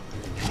on me.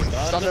 Stunned.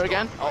 Thunder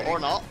again? Oh, or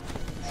not.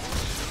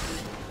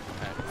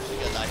 Okay, we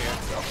get that here.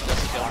 Oh,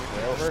 that's a kill.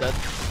 We're over. Dead.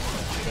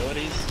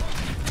 Abilities.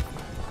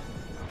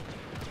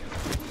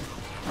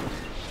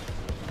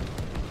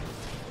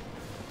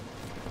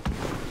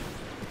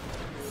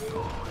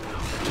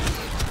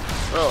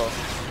 Bro,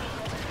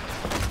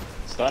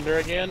 Stunned her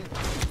again.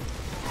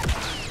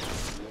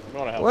 I'm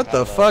gonna help What him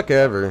the out, fuck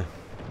ever?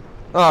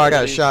 Oh, I got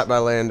Abilities. shot by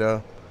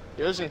Lando.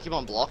 you're just gonna keep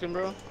on blocking,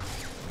 bro?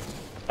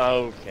 though.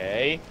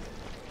 Okay.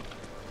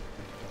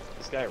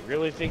 This guy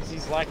really thinks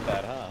he's like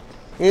that, huh?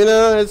 You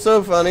know, it's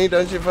so funny.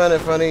 Don't you find it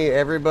funny?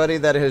 Everybody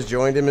that has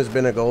joined him has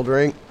been a gold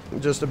rank,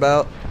 just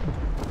about.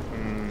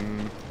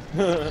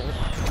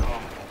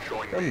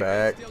 Come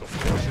back.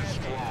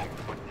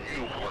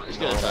 He's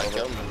gonna try to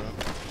kill me, bro.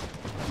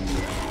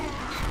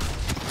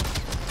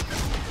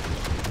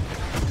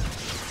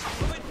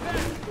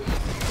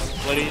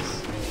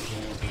 Abilities.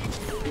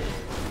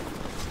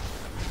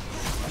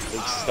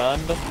 Luke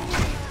stunned.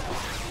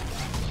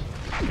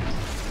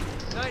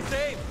 Nice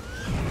aim.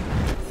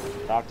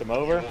 Knocked him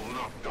over. Will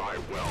not die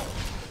well.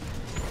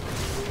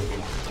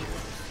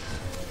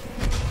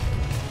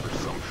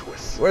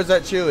 Where's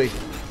that Chewie?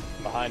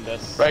 Behind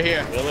us. Right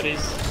here. Abilities.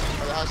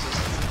 Where the house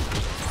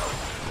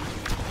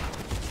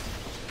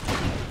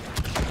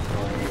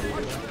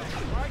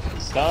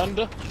is.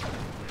 Stunned.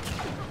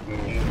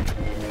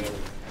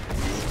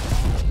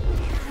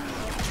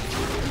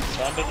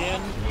 Stunned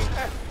again.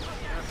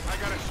 I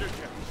gotta shoot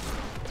you.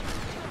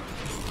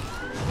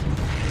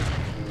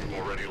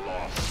 Already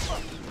lost.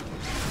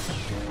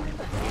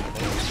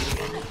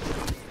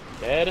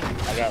 Dead.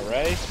 I got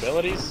Ray.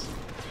 Abilities.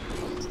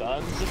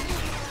 Stuns.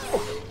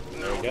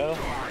 There we go.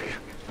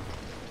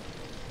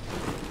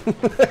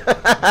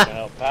 Gonna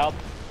help Pal.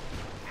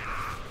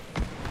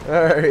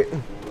 Alright.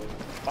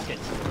 Fuck it.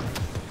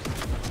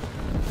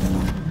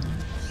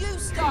 You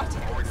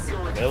started this.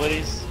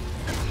 Abilities.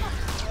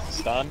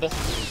 Stunned.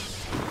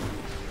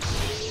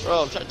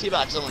 Bro, I'm trying to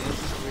teabag someone.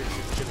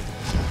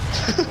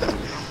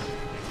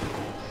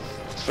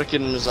 It's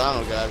freaking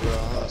Mizuno guy, bro,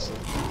 honestly.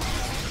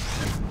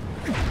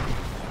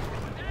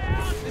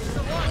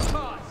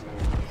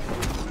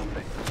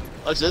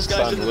 Look, this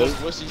guy's Stunned doing the most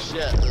wussy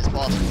shit that's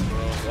possible,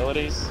 bro.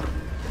 Abilities.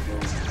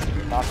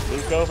 Knock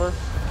Luke over.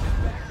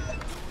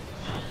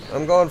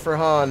 I'm going for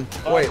Han.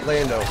 Wait,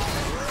 Lando.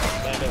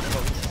 Lando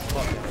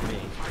fucking me.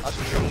 That's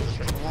for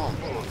sure. Come on,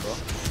 bro.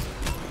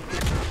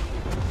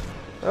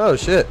 Oh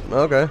shit.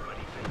 Okay.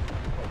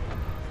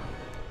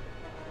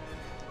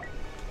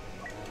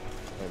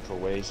 Waiting for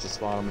waves to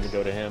spawn. I'm gonna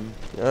go to him.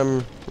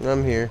 I'm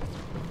here.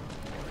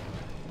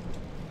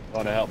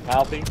 Want to help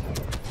Palpy.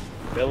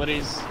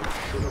 Abilities.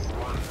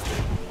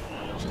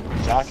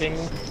 Shocking.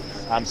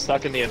 I'm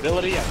stuck in the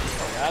ability. I'm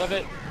getting out of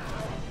it.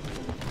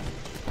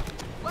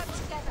 Work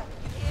together.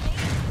 You hear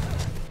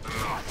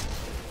me?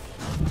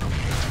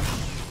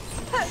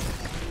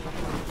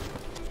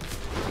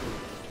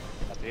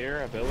 Up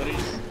here,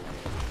 abilities.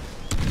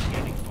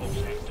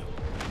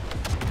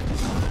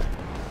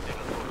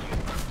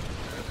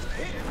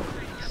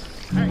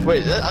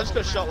 Wait, I just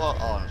got shot while.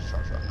 Oh,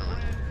 shot. Never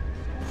mind.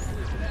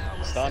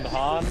 Stunned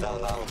Han.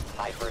 Solo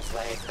Hyper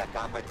Slay the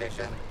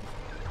competition.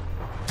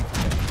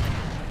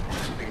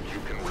 Think you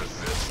can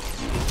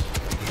resist?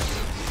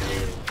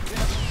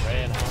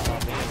 Ray and Han on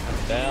me.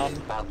 Coming down.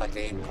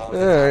 Palpatine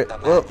closes Alright.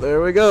 out the Well, map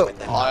there we go. with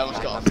the Oh, I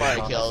almost got number 5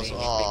 of kills. he's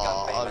Oh,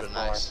 become that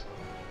famous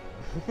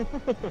would've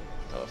been nice.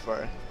 Oh,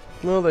 fire.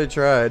 Well, they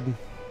tried.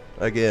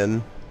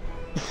 Again.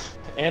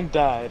 And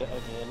died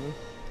again.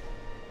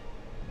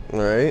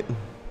 Alright.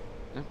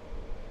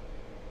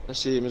 Let's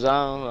see,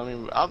 Mizuno. I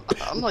mean,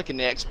 I'm liking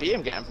the XP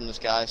I'm getting from this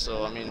guy,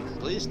 so I mean,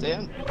 please stay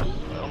in. By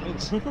all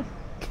means.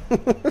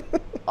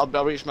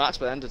 I'll reach max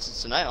by the end of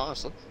tonight,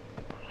 honestly.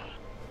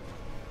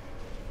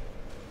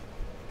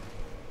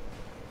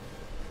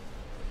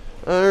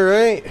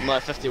 Alright. I'm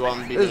like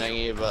 51 beating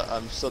thingy, but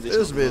I'm still decent.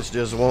 This bitch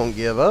just won't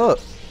give up.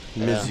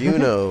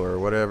 Mizuno or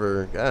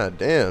whatever. God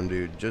damn,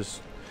 dude.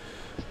 Just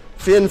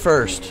Finn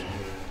first.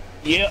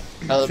 Yep.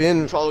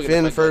 Finn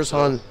first,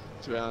 Han.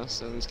 To be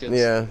honest, and these kids.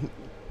 Yeah.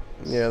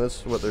 Yeah,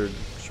 that's what they're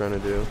trying to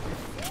do.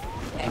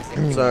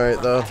 Execute It's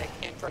alright though.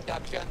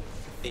 introduction.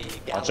 The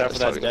Watch out for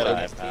that Galaxy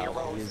Deadeye, Heroes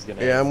pal. He's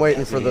gonna. Yeah, I'm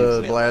waiting for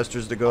the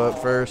blasters to go up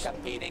first.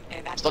 competing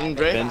in a Stunning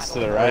Drake? Finn's to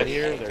the right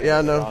here. They're Yeah,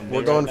 no, on me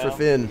we're going right for now.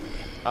 Finn.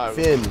 Alright,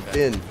 Finn,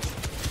 okay. Finn.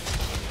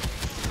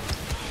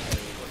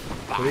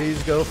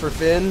 Please go for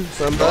Finn,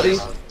 somebody.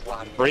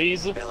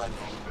 Freeze. Villain,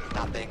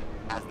 nothing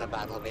as the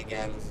battle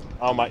begins.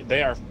 Oh my!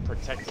 They are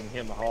protecting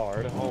him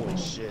hard. Holy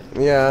shit.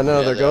 Yeah, I know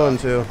Yeah, they're they going are.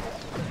 to.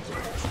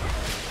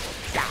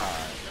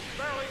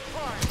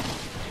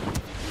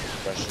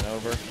 Rushing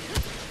over.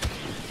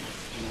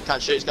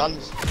 Can't shoot his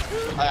guns.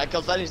 I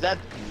killed Finn, he's dead.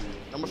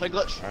 No more fake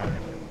glitch.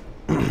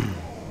 Alright.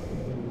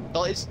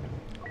 Abilities.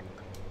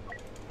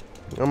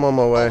 I'm on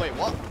my Oh, way. wait,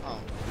 what? Oh.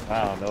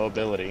 Wow, no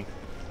ability.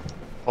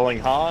 Pulling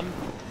Han.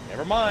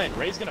 Never mind.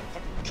 Ray's gonna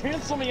fucking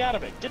cancel me out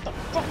of it. Get the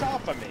fuck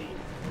off of me.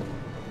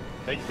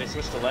 They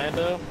switched to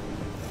Lando.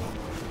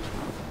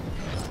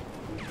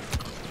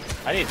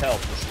 I need help.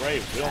 This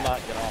Ray will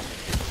not get off me.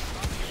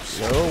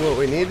 So what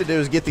we need to do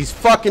is get these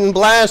fucking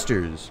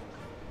blasters.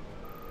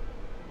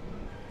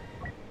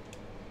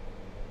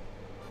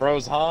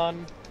 Bros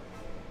Han.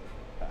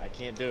 I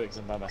can't do it because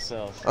I'm by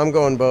myself. I'm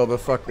going Boba.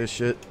 Fuck this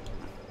shit.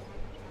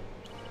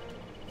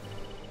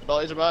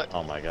 Abilities are back.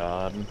 Oh my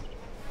god.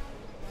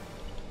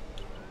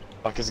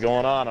 Fuck is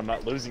going on? I'm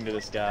not losing to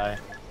this guy.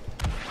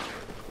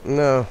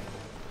 No,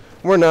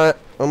 we're not.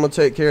 I'm gonna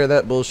take care of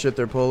that bullshit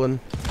they're pulling.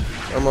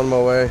 I'm on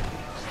my way.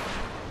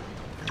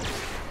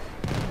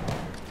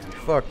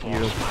 Fuck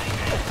you.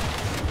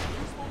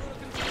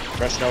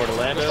 Rushing over to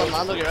Lando.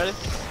 Lando, get ready.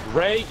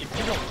 Ray, if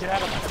you don't get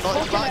out of my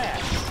Abilities fucking back.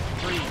 ass.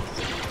 Freeze.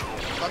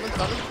 Stun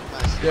him.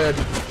 Nice. Dead.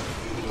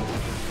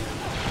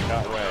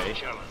 Got Ray.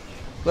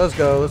 Let's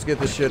go. Let's get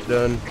this shit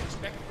done.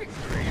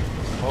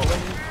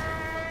 Pulling.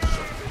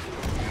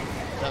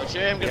 So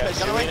shoot him, We get got his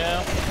gun Chewie away.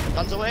 now.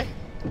 Guns away.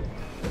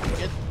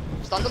 Good.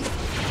 Stun them.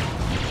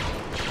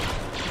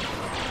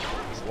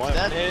 Just one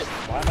Dead. hit.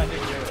 Why am I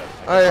hitting you?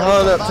 Alright,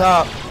 Han up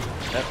top.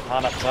 Yep,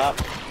 Han up top.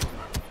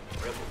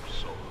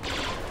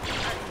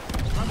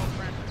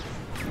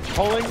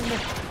 Pulling.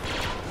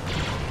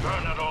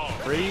 Burn it all.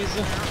 Freeze.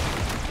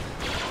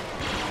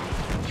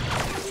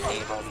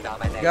 Evil's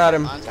domination Got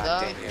him.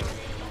 continues.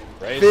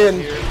 Ray's Finn.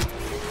 up here.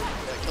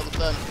 Yeah, kill the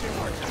Finn.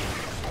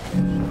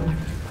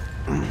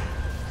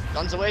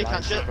 Guns away,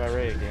 can't shoot. By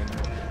Ray again.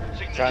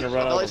 Trying to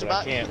run over, Laser but I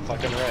back. can't.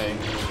 Fucking Ray.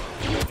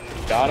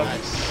 Got him.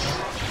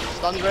 Nice.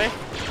 Stunned Ray.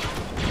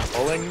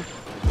 Pulling.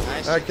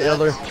 Nice. I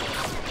killed her.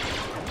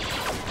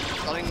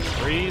 Stunning.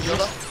 Freeze.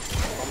 Yoda.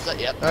 Bombs it,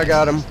 yep. I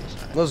got him.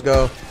 Let's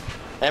go.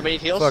 Anybody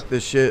need heals? Fuck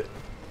this shit.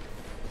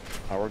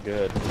 Oh, we're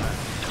good.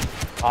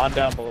 On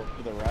down below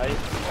to the right.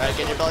 Alright,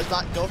 get your bellies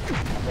back, go.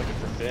 I'm looking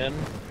for Finn.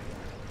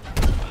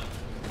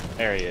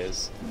 There he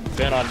is.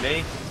 Finn on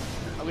me.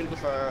 I'm gonna go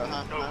for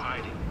no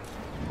hiding.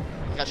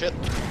 Catch it.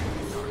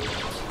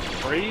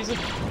 Freeze.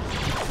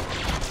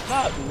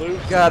 Not Luke.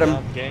 Got him.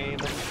 Dumb game.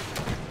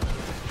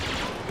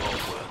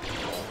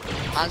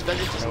 Hands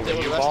bended, just No deal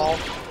with the ball.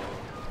 rest of them.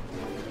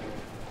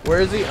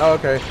 Where is he? Oh,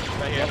 okay.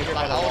 Right here, Over here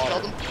by back the hole, water.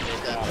 killed him.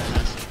 He's dead.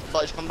 Nice.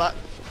 Bellies come back.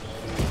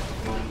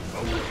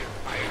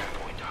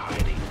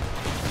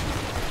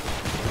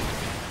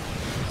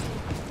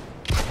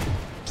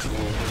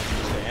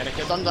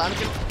 Anakin. Stunned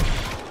Anakin.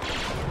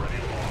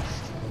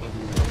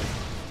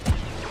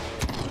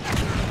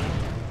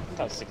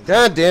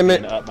 God damn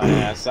it. Up my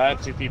ass. I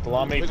had 2 people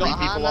on me, We 3 got a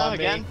hand people now on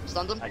me. again.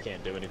 Stunned him. I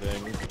can't do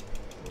anything.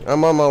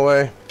 I'm on my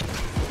way.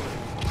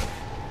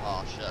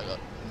 Oh shit, I got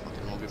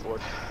fucking one before.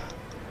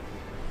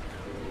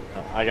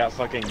 I got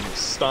fucking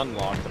stun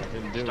locked and I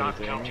couldn't do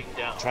anything.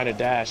 Trying to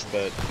dash,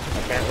 but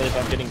apparently if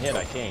I'm getting hit,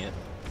 I can't.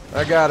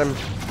 I got him.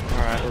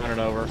 Alright, we're running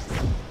over.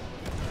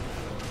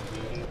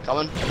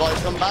 Coming. Bellies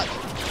come back.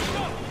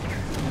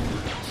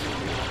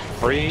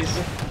 Freeze.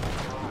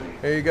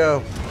 Here you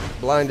go.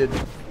 Blinded.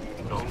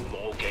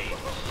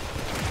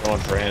 Going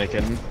for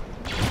Anakin.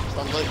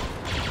 Stunned Luke.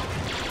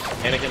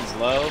 Anakin's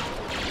low.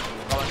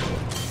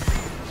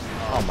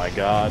 Oh my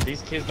god,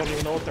 these kids don't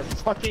even know what they're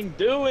fucking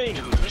doing!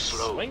 They're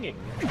swinging.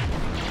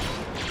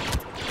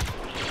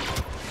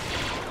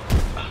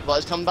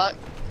 Bellies come back.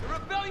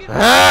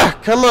 Ah!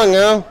 Come on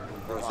now.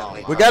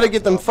 Gruesomely We gotta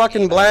get them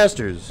fucking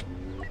blasters.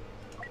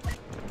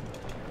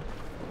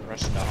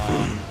 Rushing to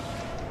Han.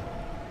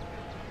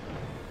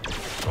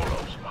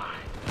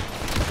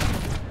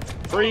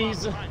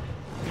 Freeze!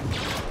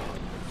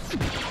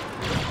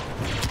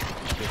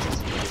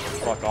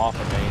 Fuck off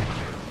of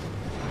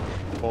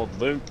me. Pulled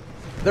Luke.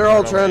 They're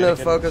all Turn trying over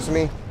to Anakin. focus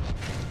me.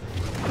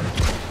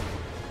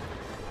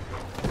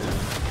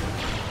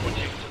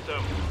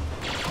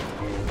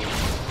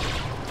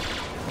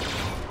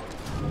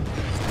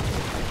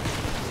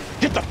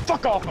 Get the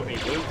fuck off of me,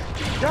 Luke!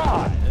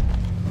 God!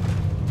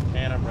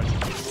 And I'm rushing.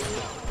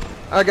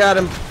 I got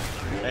him.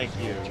 Thank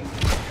you.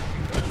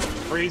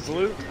 Freeze,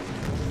 Luke.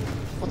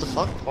 What the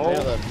fuck? Oh.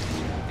 Yeah,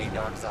 The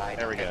dark side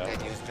There we go.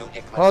 continues to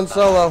eclipse Han the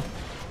Solo.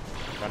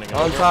 Running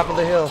On over. top of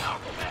the hill. light.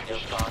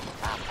 You've gone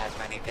half as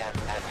many deaths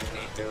as you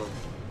need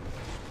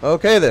to.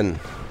 Okay then.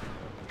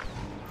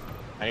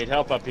 I need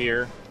help up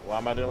here. Why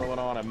am I the only one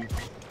on him?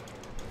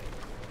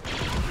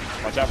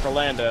 Watch out for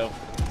Lando.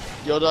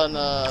 Yoda and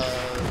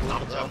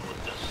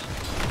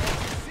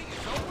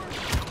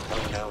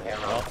Oh no,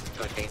 hero.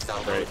 Could be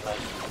so Great. ruthless.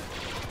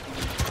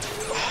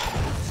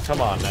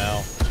 Come on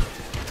now.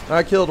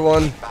 I killed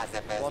one.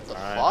 Pacifists what the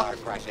Alright. are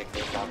fuck? crushing the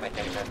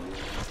competition.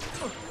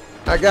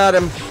 I got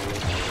him.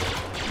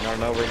 I'm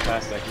running over as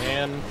fast as I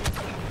can.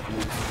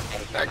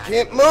 I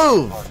can't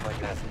move. For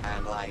goodness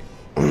and life.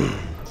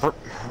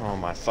 Oh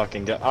my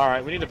fucking god.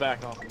 Alright, we need to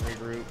back off and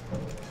regroup.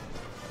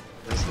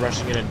 We're just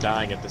rushing in and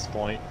dying at this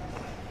point.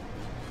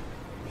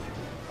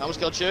 I almost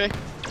killed Chewie.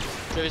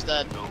 Chewie's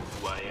dead.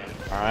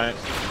 Alright.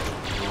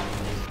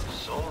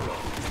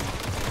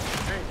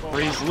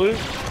 Freeze Luke.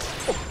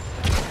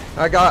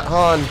 I got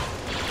Han.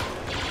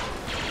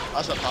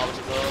 That's what powers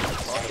it go.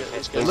 Fuck it,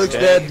 let's go. Luke's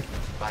dead.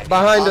 dead.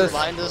 Behind us.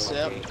 Behind us,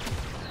 yep.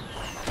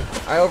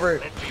 I over.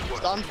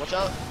 Stun, watch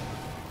out.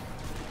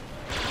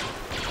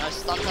 Nice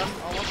stun him,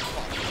 almost.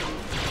 Fuck.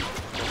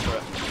 Go for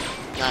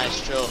it.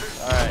 Nice, chill.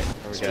 Alright.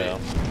 There we go.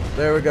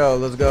 There we go.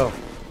 Let's go.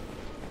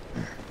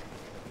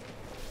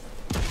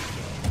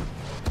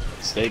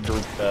 Stay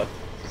grouped up.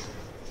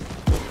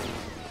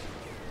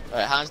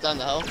 Alright, hands down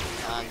the hill.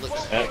 And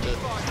looks Yep. good.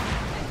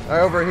 I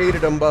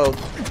overheated them both.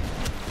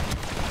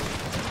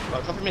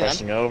 Right, come for me then.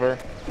 Rushing over.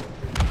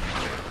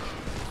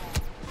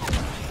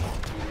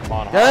 Come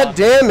on, God Han.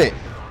 damn it.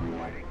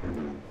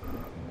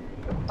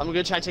 I'm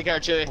gonna try and take care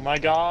of Chewie. Oh my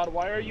god,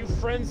 why are you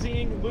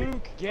frenzying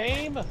Luke,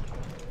 game? Fuck.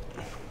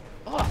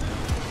 I'm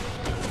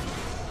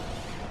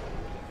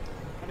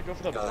gonna go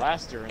for the Good.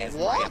 blaster and Is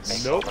What?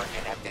 triumphing Nope. over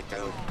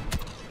ineptitude.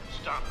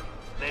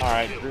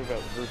 Alright, group up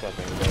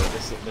everybody.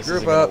 This Group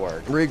isn't gonna up.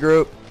 work.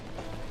 Regroup.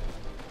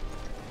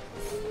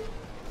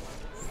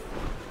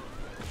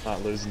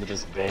 Not losing to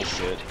this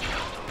bullshit.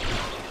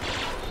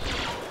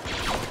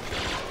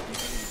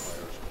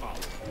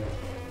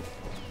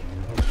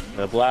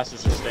 The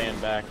blasters are staying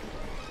back.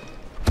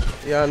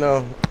 Yeah, I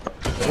know.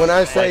 When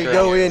I say Like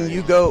go earlier. in,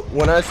 you go.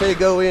 When I say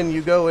go in,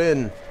 you go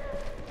in.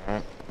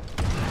 Alright.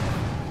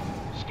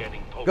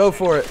 Go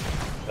for it.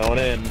 Going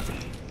in.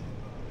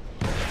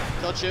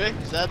 Kill Chewie,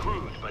 he's dead.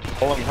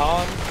 Pulling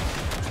Han.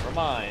 Never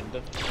mind.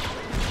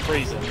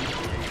 Freeze him.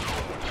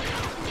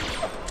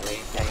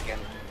 Lead taken.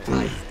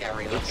 My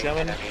scary Keep looking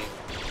coming. enemy.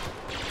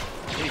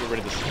 I need to get rid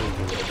of this spook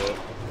a little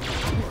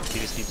bit. He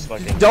just keeps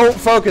fucking. Don't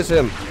focus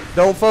him.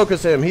 Don't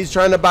focus him. He's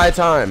trying to buy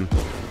time.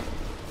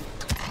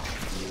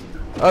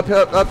 Up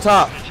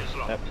top.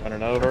 Yep,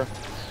 running over.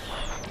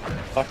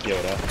 Fuck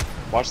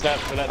Yoda. Watch that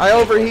for that. I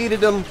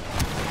overheated him.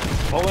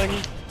 Pulling.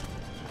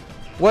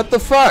 What the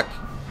fuck?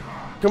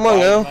 Come on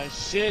now. My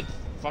shit.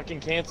 Fucking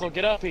cancel.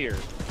 Get up here.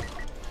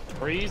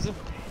 Freeze.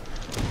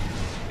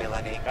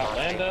 Villainy Got on a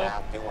Lando.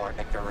 path to our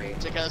victory.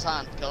 Take out his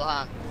hand. Kill the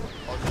hand.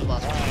 Hold the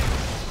last one.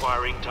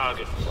 Firing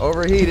target.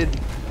 Overheated.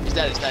 He's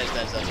dead, he's dead, he's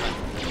dead, he's dead.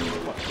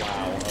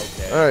 Wow.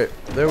 Okay.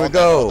 Alright, there we Well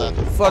go. done,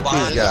 well done. Fuck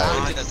Behind these us, guys.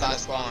 behind us, on the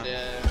spawn.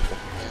 Yeah.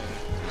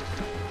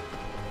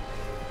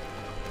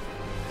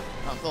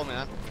 Oh, pull me,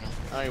 man.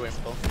 Oh, you wait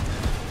for pull.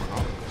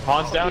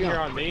 Han's down here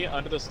on me,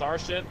 under the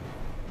starship.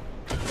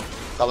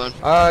 Coming.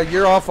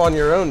 You're off on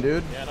your own,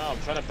 dude. Yeah, no,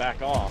 I'm trying to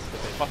back off,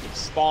 but they fucking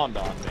spawned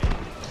on me.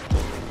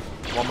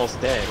 I'm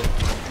almost dead.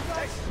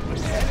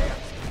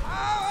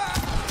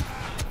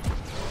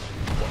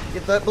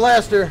 Get that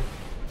blaster.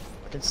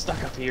 Fucking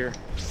stuck up here.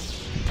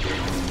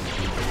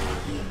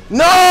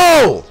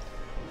 No!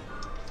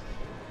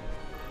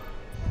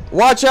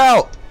 Watch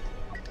out!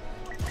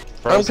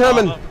 I'm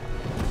coming. Han.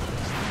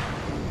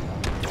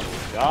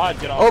 God,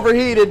 get off.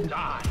 Overheated.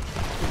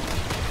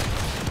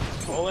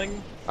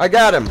 Pulling. I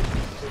got him.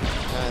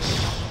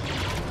 Nice.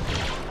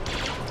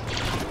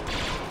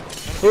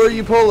 Who are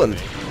you pulling?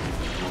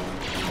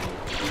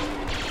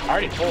 I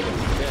already pulled him.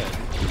 He's dead.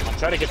 I'm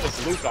trying to get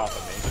this Luke off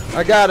of me.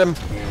 I got him.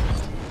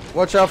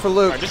 Watch out for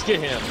Luke. Alright, just get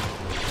him.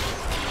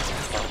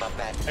 Build up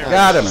that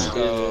Got him.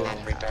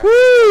 and repair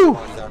Woo!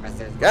 more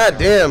services. God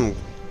damn.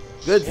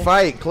 Good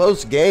fight.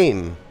 Close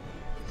game.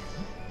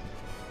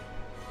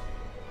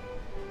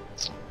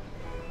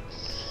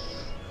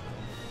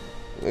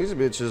 These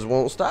bitches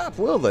won't stop,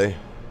 will they?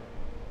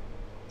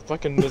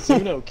 Fucking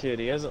Mizuno kid,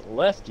 he hasn't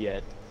left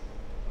yet.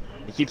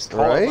 He keeps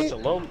calling Right?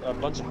 a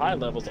bunch of high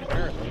levels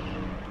apparently.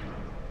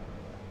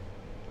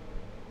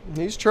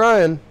 He's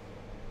trying.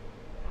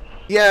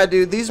 Yeah,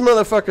 dude, these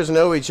motherfuckers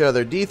know each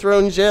other.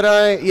 Dethroned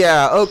Jedi?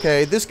 Yeah,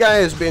 okay. This guy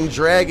has been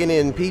dragging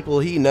in people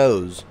he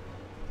knows.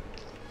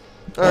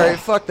 Alright,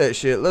 fuck that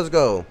shit. Let's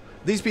go.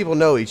 These people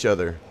know each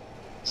other.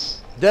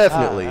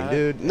 Definitely,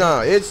 dude.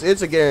 No, it's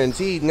a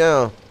guaranteed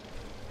now.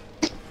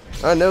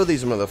 I know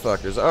these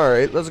motherfuckers.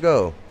 Alright, let's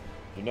go.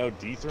 You know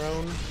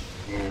Dethrone?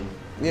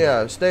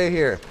 Yeah, stay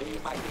here. The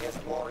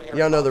mightiest warriors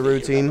Y'all know the of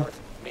routine. universe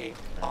meet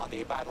on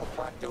the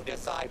Battlefront to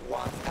decide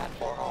once and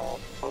for all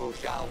who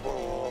shall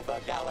rule the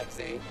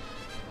galaxy.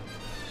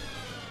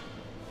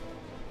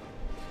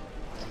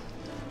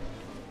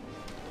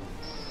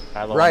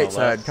 Kylo Right on the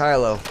side, left,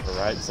 Kylo. the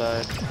right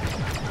side.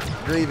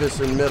 Grievous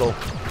in middle.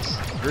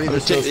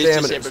 Grievous Take no these two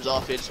stamina. sabers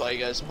off here, just while you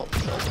guys pop the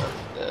shells off.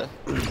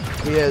 Yeah.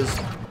 He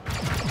has.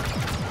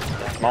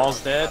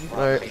 Maul's dead.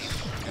 Alright.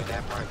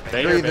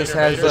 Vader, Grievous Vader,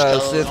 has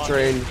Vader's Sith on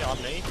trained. me,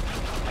 on me.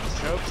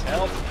 Choked,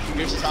 help.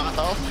 Here's his hand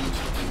health.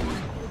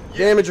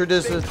 Damage or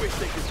distance.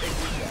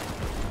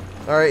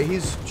 Alright,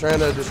 he's trying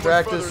to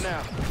distract us.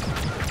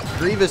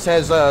 Grievous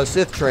has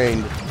Sith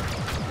trained.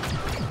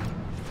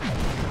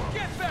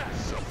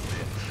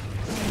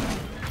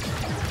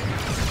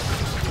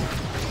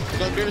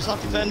 Go Grievous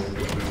off the fin.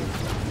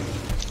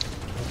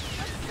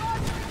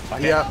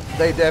 Okay. Yeah,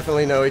 they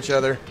definitely know each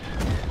other.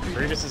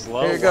 Grievous is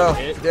low. Here you go. one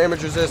hit.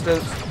 Damage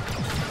resistance.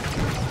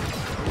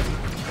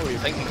 What were you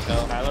thinking, Phil?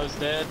 Kylo's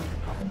dead.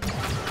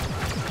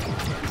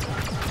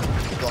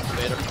 Block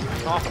Vader.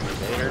 Off of me,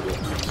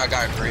 Vader. I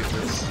got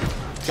Grievous.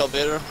 Kill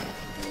Vader.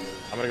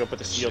 I'm gonna go put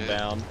the shield Shit.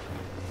 down.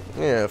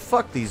 Yeah,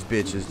 fuck these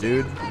bitches,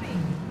 dude.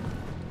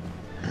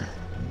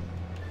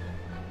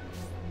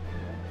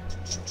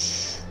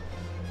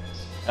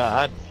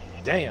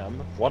 Damn.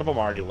 One of them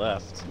already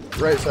left.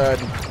 Right side.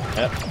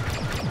 Yep.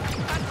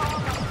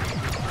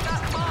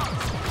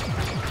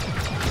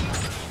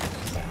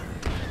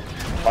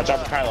 Watch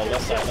out for Kylo.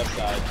 Left side, left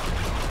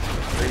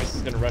side. Grievous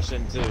is gonna rush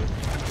in too.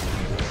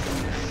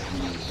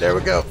 There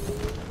we go.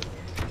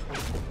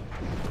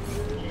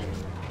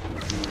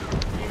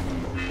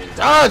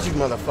 Dodge, you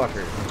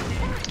motherfucker.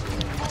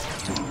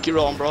 Keep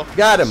rolling, bro.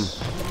 Got him.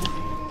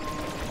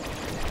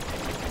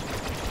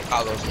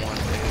 Kylo's one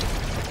hit.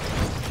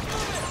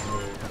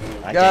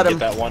 I Got can't him.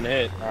 get that one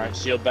hit. Alright,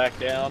 shield back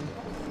down.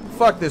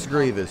 Fuck this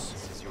Grievous.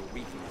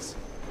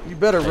 You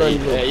better run, you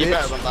Yeah, little you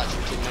better bitch. run back to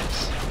your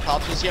teammates.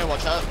 Pops is here,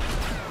 watch out.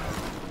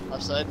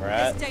 Left side. We're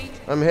at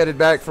I'm headed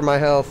back for my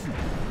health.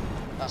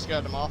 I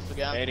scared him off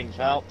again. mating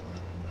palp.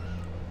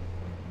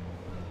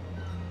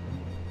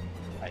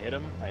 I hit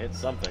him. I hit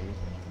something.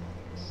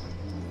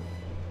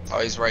 Oh,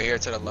 he's right here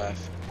to the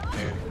left.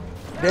 Here.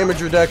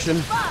 Damage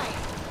reduction.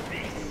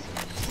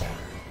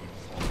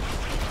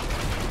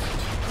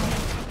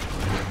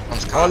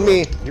 Comes On Kylo.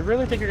 me. You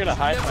really think you're gonna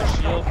hide my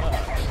shield?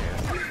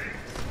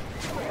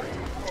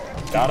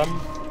 Got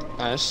him.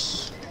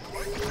 Nice.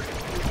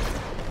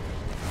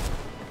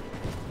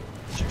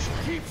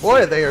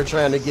 Boy, they are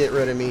trying to get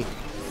rid of me.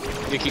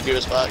 You keep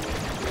yours back.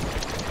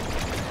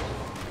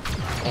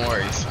 Don't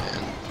worry,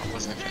 Finn. I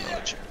wasn't gonna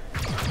let you.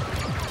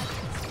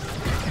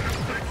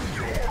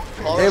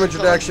 Damage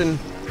reduction.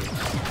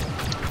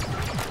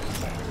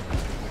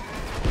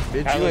 Bitch,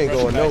 you Kylo's ain't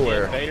rushing going back in.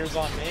 nowhere. Vader's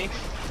on me.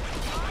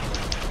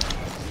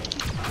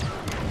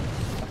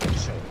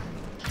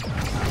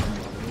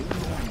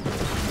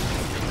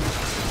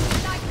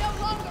 I'm no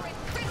longer in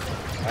prison.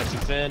 Got you,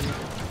 Finn.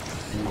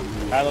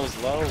 Kylo's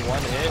low,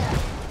 one hit.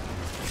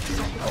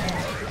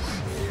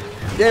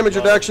 Damage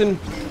reduction.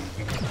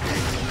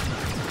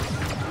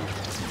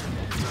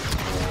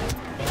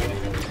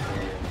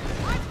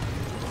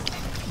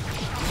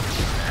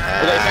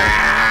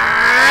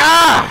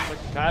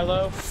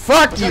 Kylo.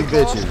 Fuck you,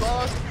 bitches.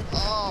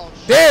 Oh,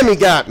 Damn, he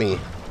got me.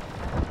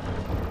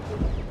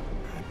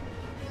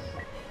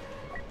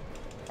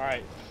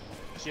 Alright.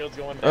 Shield's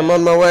going down. I'm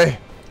on my way.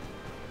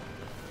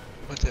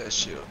 Put that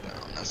shield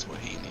down. That's what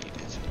he needed.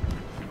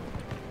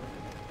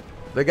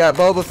 They got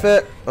Boba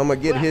Fett. I'm gonna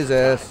get his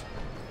ass.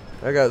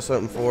 I got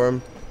something for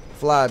him.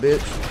 Fly, bitch.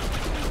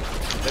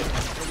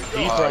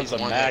 He throws a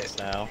one max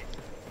hit. now.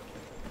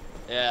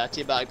 yeah, I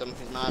teabagged him.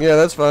 He's mad. Yeah,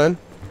 that's fine.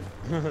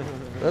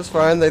 That's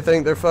fine. They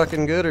think they're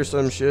fucking good or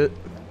some shit.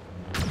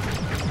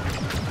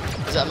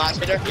 Is that Max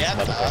Vader? Yeah,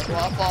 that's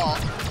what I thought.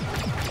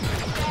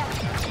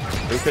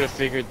 Who could have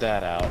figured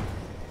that out?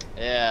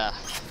 Yeah.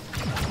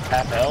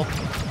 Half health.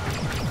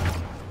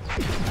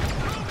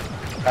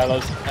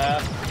 Kylo's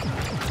half.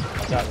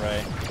 Watch out,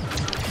 Ray.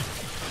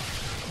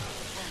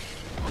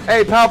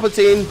 Hey,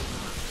 Palpatine.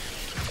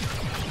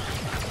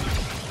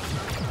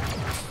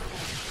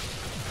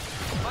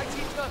 My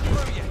team's not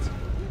through yet.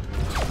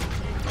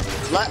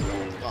 Let.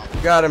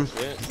 Got him.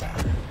 Shit.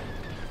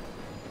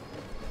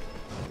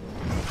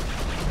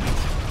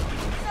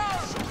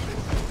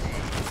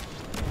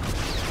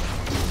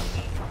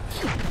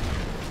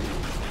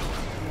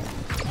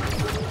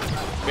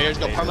 Vader's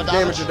got perma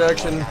Damage damage.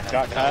 reduction.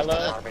 Got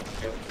Kylo.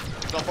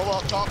 Go full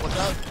up top. Watch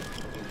out.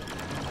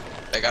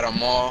 They got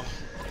them all.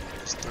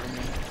 Just through me.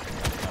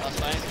 That's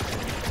fine.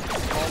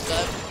 All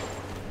dead.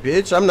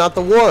 Bitch, I'm not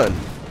the one.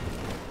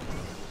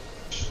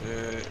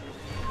 Shit.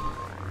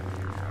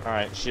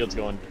 Alright, shield's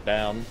going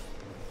down.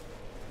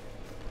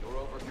 You're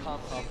overcome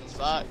He's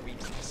back.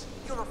 weakness.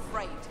 You're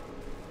afraid.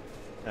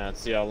 Let's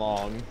see how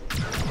long.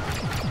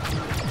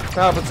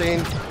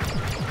 Palpatine.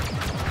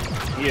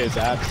 He is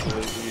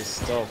absolutely, he is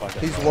still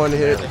fucking. He's low. one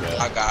hit. There we go.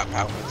 I got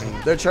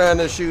Palpatine. They're trying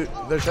to shoot.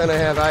 They're trying to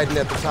have Aiden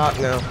at the top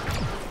now.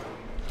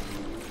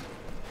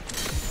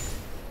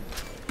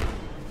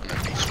 I'm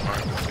gonna be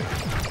smart with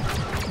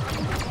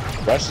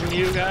it. Rushing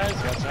you guys,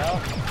 watch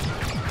out.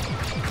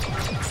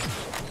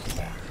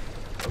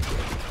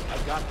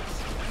 I've got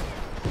this.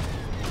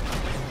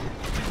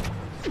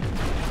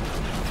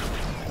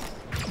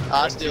 I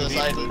had to deal with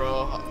Aiden,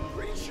 bro.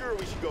 Pretty sure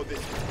we should go this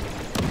way.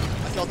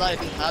 I killed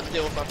Aiden. I had to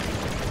deal with him.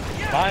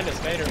 Behind us,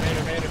 Vader,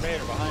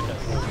 behind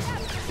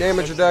us.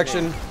 Damage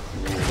reduction.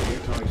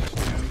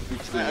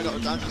 Right, I got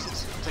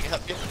redundancies. Take a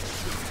hit. I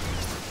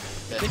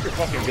think you're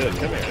fucking good,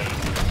 come here.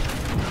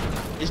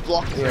 He's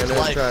blocking Yeah, his nice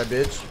life. try,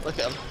 bitch. Look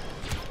at him.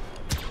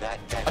 That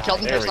I killed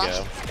him There first we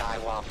time. go.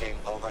 skywalking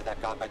over the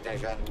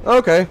competition.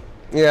 Okay.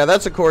 Yeah,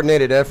 that's a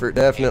coordinated effort,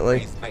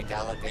 definitely. Increase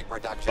fatality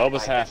production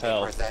Boba's by half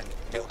health. 50%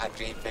 to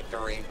achieve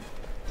victory.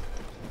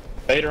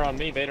 Vader on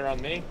me, Vader on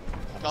me.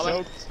 I'm Coming.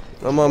 choked.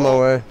 I'm on my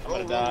way. I'm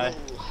gonna die.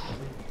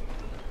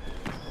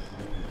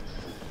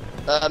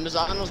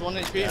 Mizuno was 1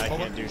 HP. Yeah, I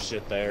can't do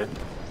shit there.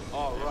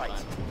 Alright.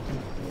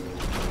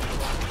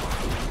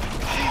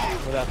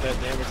 Without that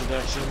damage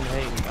reduction,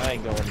 hey, I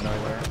ain't going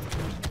nowhere.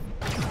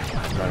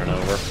 I'm running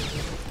over.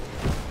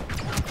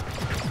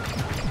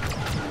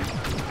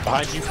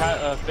 Behind you,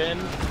 Finn.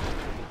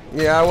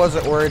 Yeah, I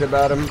wasn't worried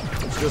about him.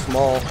 It's just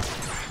Maul.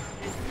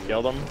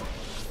 Killed him.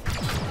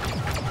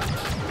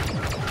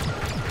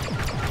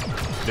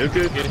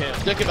 Dooku, get him.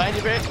 Look behind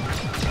you, Brett.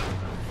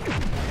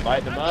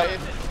 Light them up. There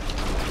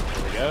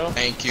we go.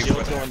 Thank you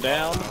Shield's for that. going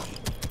down.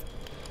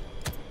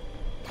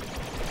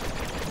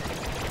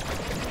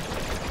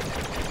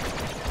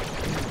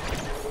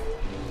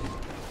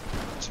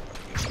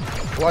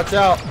 Watch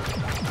out.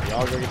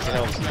 Y'all go get your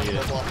health if you need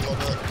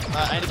it.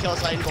 I need to kill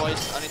this Aiden,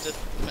 boys. I need to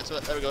commit to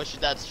it. There we go. She's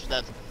dead. She's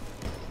dead.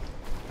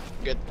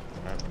 Good.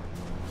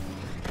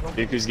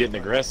 Dooku's getting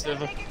aggressive.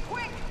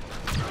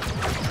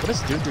 What is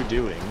Dooku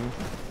doing?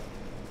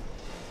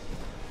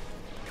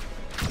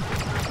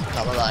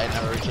 Top of that, Aiden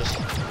never reaches.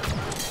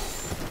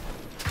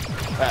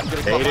 Right, I'm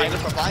gonna come Baiting. behind him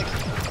for flank.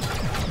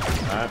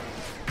 Alright.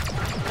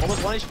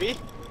 Almost 1 HP.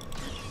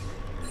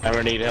 I'm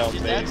gonna need help,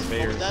 She's Vader. dead.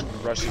 Vader's Dead.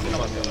 rushing the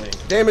fuck on me.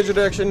 Damage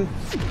reduction.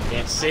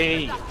 Can't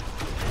see.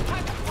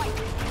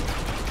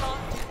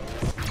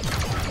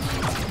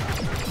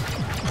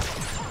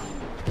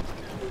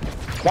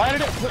 Why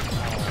did it put... Oh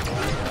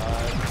my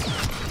god.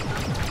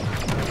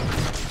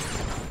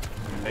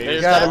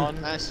 Vader's Got him.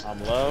 down. Nice.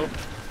 I'm low.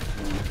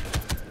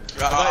 I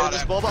got Oh, you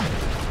this that Boba.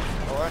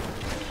 Alright.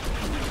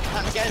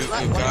 Get his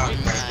Dooku got me.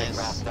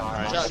 Nice.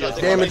 Alright, Shot, shield's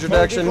shot, Damage going.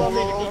 reduction. Go me,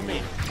 go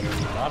me.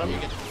 Got him.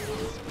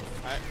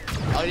 Alright.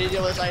 I'll need to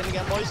deal with this Aiden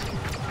again, boys.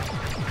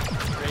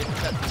 Great,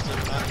 protect this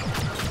dude, man.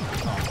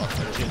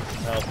 There's getting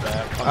some health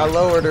back. I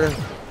lowered her.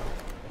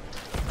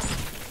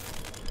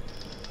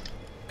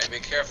 Hey, be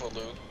careful,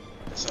 Luke.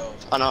 So,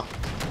 I know.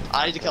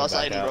 I need to kill Back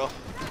Sidon, out. bro.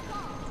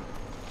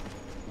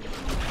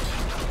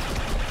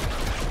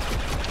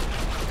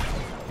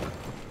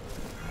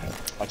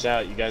 Watch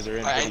out, you guys are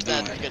in Alright, pretty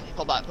then, deep. good.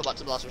 Pull back to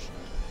the blasters.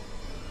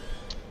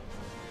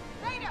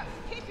 Raider,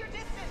 keep your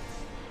distance.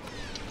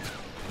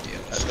 yeah,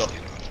 Let's go.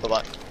 Pull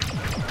back.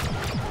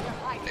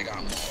 They got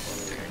them all up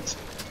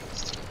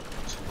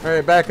there. All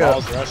right, back up.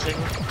 Balls rushing.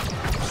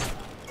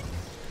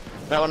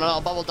 Right, one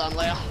little bubble down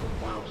layer.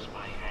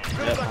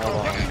 Yep,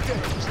 hold on.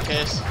 Just in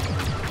case.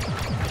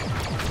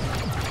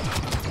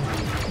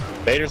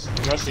 Vader's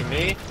rushing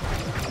me.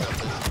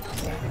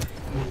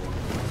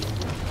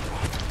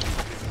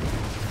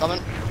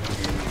 Coming.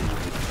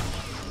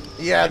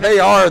 Yeah, they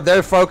are.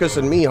 They're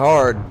focusing me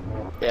hard.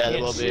 Yeah, they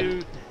Can't will be.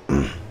 shoot.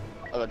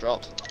 I got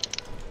dropped.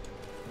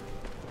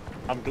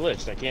 I'm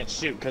glitched. I can't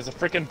shoot because of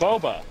freaking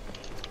Boba.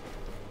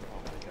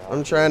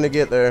 I'm trying to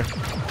get there.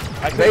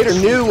 I couldn't Vader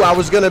shoot. knew I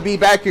was gonna be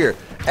back here.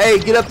 Hey,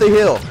 get up the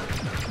hill.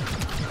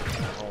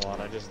 Hold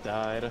on, I just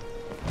died.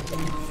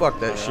 Fuck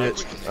that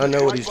shit. I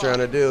know what he's trying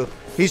to do.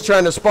 He's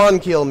trying to spawn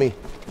kill me.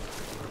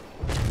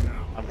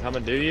 I'm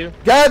coming to you.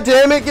 God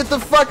damn it! Get the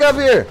fuck up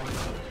here.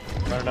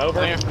 Turn over.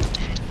 Come here.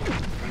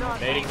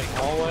 Nading the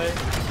hallway.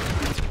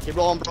 Keep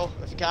rolling, bro,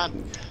 if you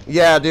can.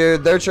 Yeah,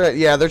 dude. They're trying.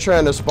 Yeah, they're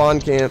trying to spawn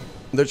camp.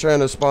 They're trying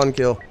to spawn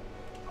kill.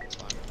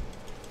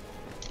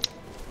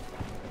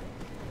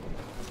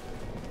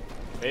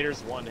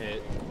 Vader's one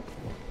hit.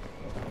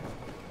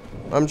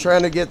 I'm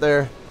trying to get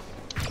there.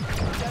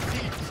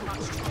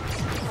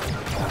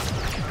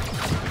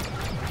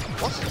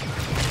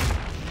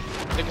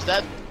 What? Nick is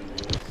dead.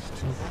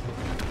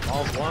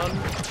 All's one.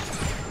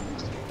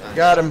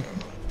 Got him.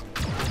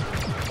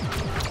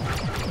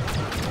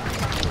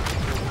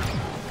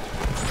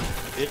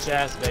 Bitch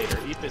ass Vader.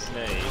 Eat this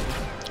nade.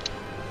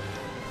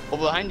 Oh,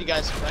 behind you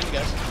guys. Behind you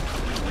guys.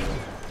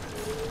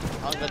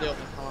 How's the deal?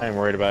 I ain't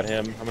worried about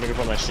him. I'm gonna go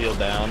put my shield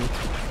down.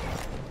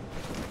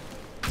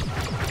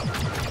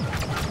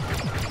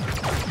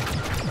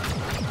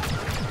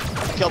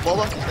 Kill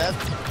Boba. He's dead.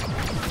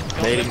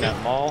 Nading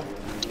that mall.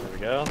 There we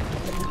go.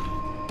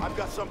 I've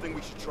got something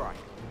we should try.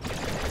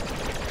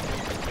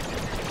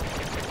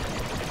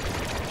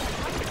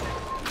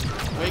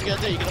 What are you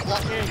gonna do? You gonna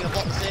block here? You gonna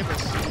block the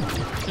sabers?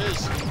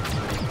 Choose.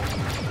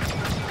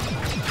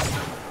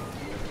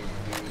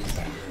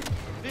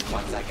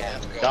 Once again,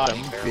 Got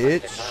him.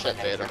 Bitch. Shit,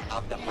 Vader.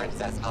 of the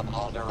Princess of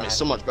Alderaan. He's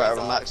so much better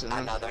than is Max than him.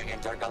 another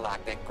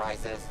intergalactic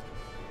crisis.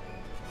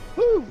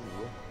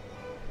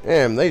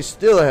 Damn, they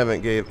still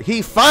haven't gave.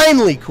 He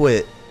finally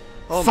quit.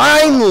 Oh my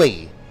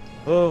Finally.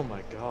 Oh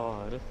my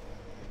god.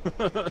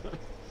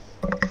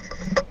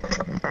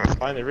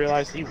 Finally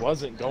realized he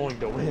wasn't going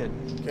to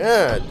win.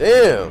 God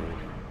damn.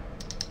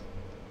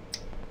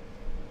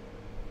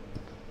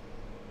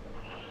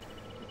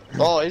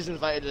 Oh, he's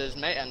invited his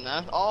mate in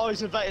now. Oh,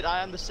 he's invited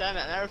I am the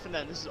Senate and everything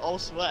then. This is all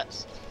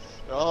sweats.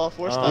 They're all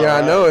forced out. Yeah,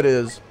 I know it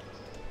is.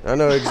 I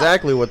know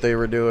exactly what they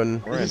were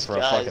doing. We're in These for a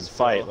guys, fucking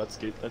fight. bro.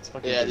 Let's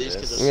fucking Yeah, do these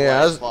kids this. are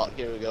Yeah, I was- fuck.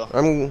 Here we go.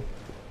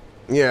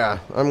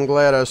 I'm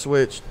glad I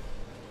switched.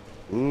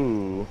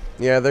 Ooh.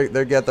 Yeah,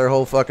 they got their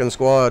whole fucking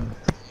squad.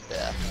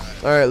 Yeah.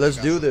 All right, let's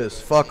do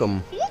this. Fuck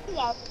them.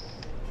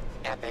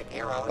 Epic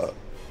heroes.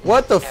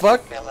 What the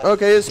fuck?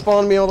 Okay, it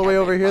spawned me all the way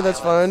over here. That's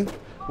fine.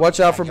 Watch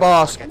out for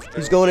Boss.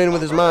 He's going in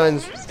with his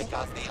mines.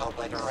 Because the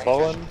obliteration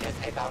Fallen.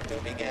 is about to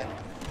begin.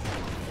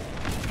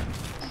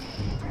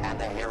 And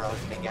the heroes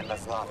begin the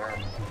slaughter.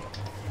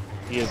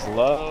 He is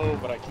low,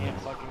 but I can't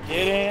fucking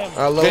get him.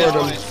 I lowered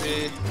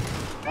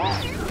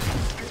him.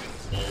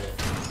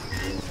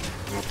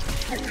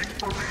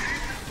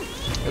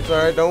 It's all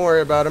right. Don't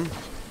worry about him.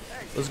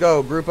 Let's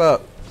go. Group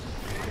up.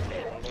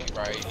 He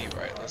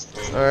right. Let's do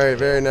it. All right.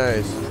 Very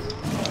nice.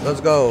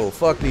 Let's go.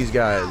 Fuck these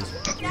guys.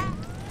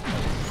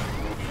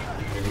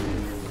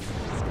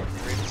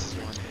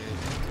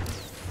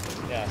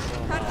 Yeah,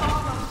 so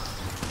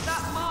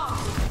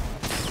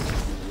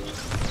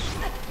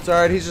It's all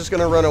right. He's just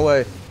gonna run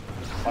away.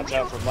 watch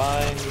out for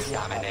mines.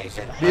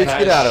 Domination. Bitch,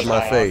 get out of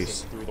my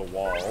face. Through the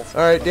wall.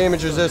 All right.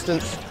 Damage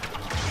resistance.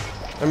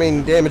 I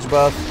mean, damage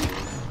buff.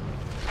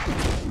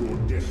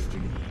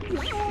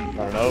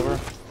 Running over.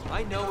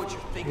 I know what you're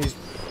thinking. He's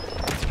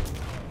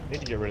Need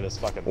to get rid of this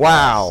fucking.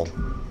 wow.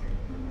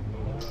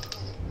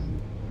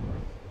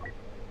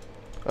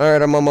 All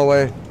right. I'm on my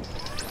way.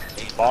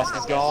 Boss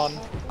is gone.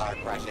 Are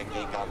crushing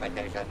the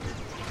competition.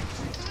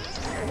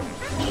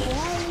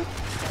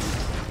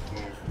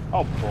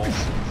 Oh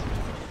bullshit.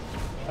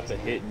 That's a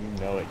hit and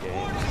you know it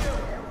game.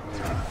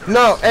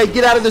 No. Hey,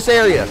 get out of this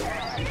area.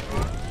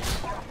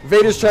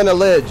 Vader's trying to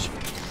ledge.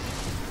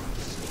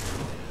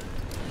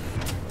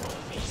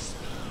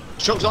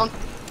 Choke's on.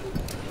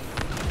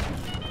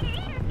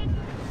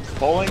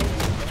 Bowling.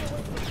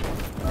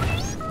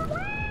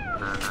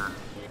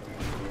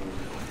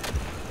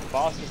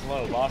 Boss is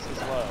low. Boss is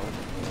low.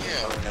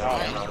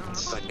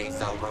 Could be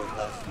so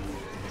ruthless.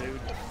 Dude,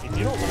 if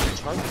you don't want to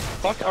turn the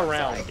fuck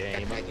around,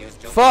 game. Continues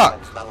to Fuck.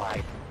 balance the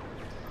light.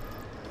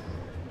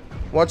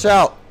 Watch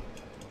out.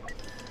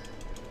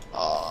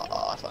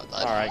 I found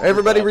that. Alright.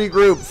 Everybody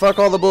regroup. Fuck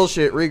all the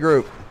bullshit.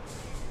 Regroup.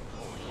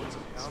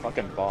 It's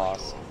fucking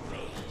boss.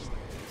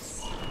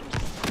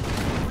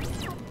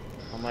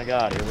 Oh my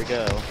god, here we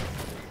go.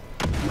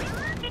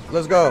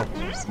 Let's go.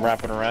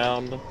 Wrapping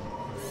around.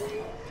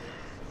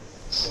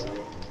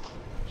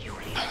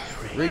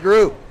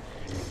 Regroup.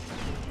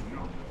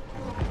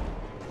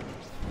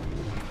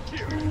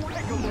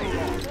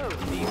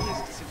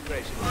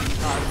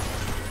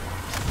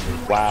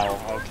 Wow,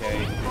 okay.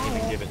 You didn't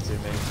even give it to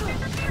me.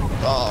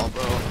 Oh,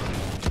 bro.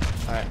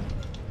 Alright.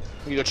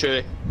 You go,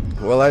 Chewy.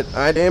 Well,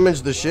 I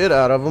damaged the shit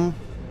out of them.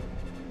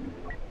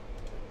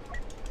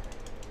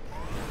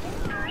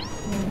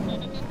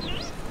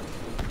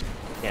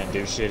 Can't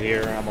do shit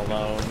here, I'm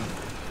alone.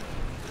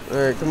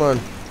 Alright, come on.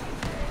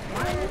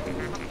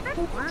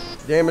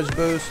 Damage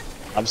boost.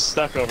 I'm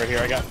stuck over here.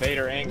 I got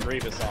Vader and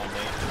Grievous on me.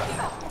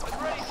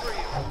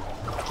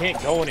 I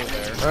can't go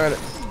anywhere. Alright.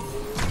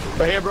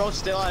 Right here, bro.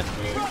 Stay alive.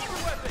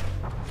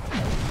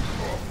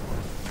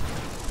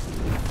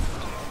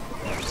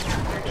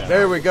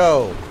 There we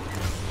go.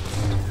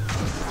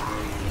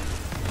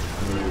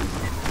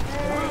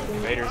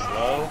 Vader's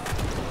low.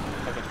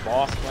 Fucking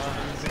boss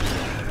guns.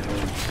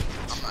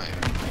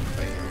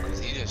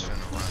 He just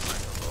finna run like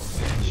a little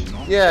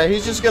bitch. Yeah,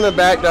 he's just gonna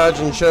back dodge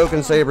and choke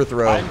and saber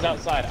throw. Iden's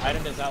outside.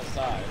 Iden is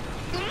outside.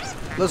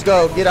 Let's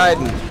go. Get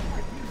Iden.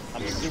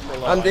 I'm super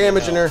low. I'm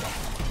damaging her.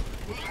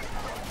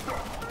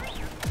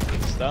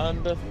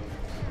 Stunned.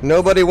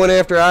 Nobody went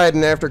after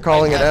Iden after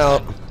calling it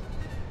out.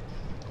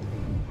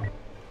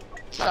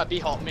 Try to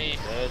be-halt me.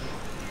 Dead.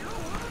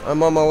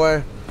 I'm on my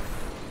way.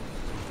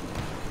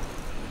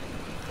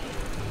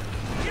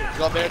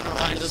 Got Vader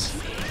behind us.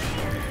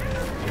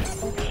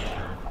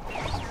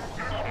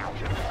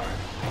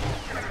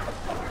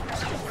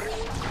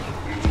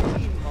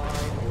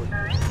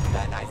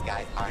 The nice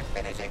guys aren't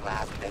finishing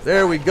last this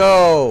There we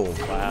go.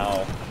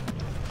 Wow.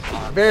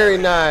 Very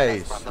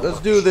nice. Let's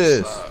do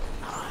this.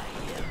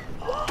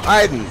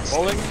 Iden.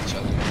 Bowling.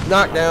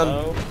 Knockdown.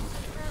 Low.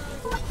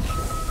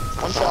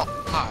 One shot.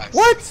 Nice.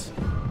 What?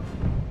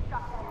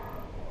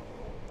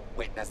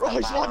 Witness Bro, the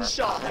he's power one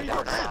shot. of the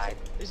dark side.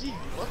 Is he?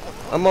 What the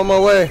fuck? I'm on my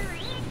way.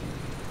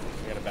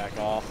 I gotta back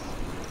off.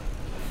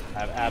 I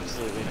have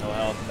absolutely no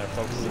health and they're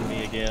focusing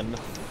me again.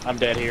 I'm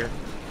dead here.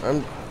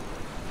 I'm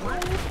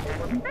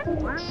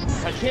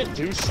I can't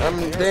do shit.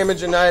 I'm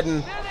damaging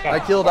Iden. I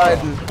killed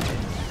Iden. Nice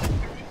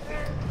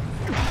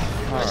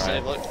Alright.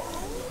 save, look.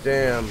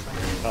 Damn.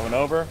 Coming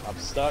over. I'm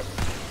stuck.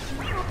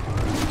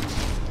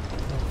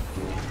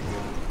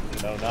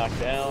 No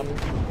knockdown.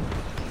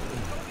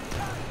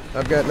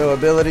 I've got no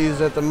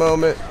abilities at the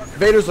moment.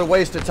 Vader's a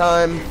waste of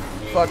time.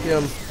 Fuck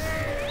him.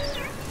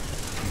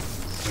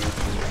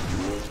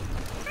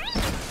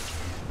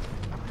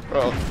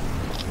 Bro.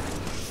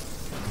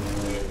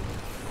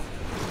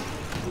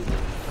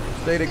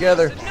 Stay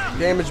together.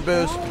 Damage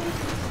boost.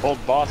 Old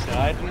boss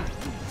Iden.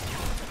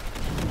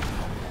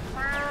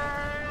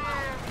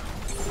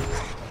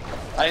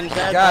 I'm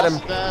dead. Got boss him.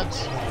 is dead.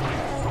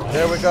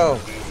 There we go.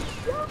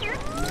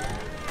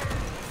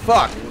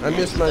 Fuck. I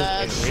missed my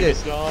Dead. shit.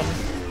 Grievous gone.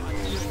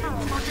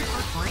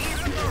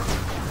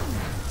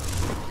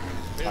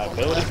 My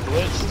ability's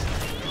glitched.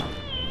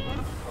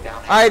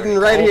 Iden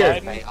right Oh, here.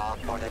 Iden. Pay off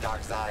for the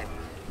dark side.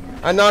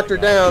 I knocked her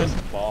down.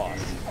 This boss.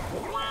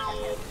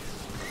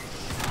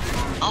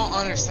 I don't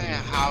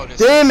understand how this.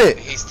 Damn it!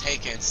 He's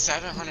taking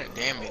 700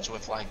 damage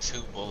with like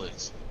 2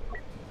 bullets.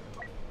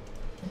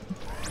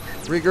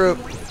 Regroup.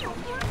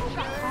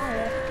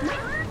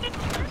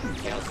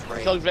 Kill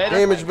spree. Killed Vader.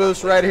 Damage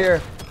boost right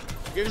here.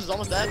 Grievous is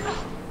almost dead.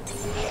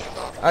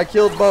 I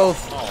killed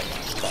both. Oh my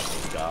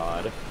fucking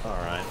god.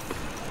 Alright.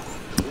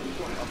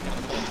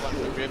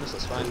 Grievous,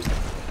 that's fine.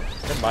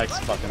 The mic's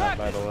fucking up,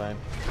 by the way.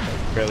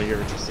 Barely hear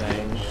what you're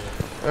saying.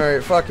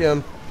 Alright, fuck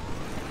him.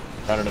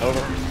 Running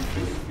over.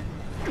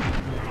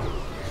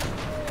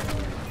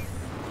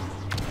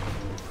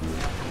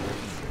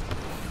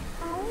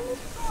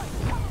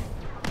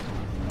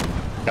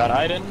 Got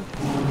Iden.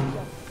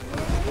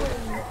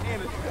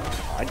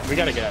 We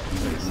gotta get out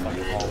of these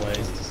fucking hallways.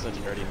 It's just such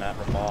a dirty map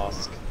for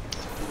boss.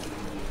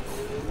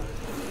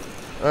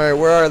 Alright,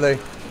 where are they?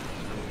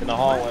 In the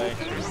hallway.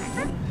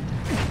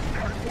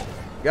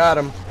 Got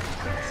him.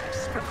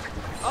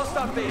 I'll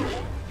stop Vader.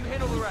 You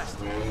handle the rest.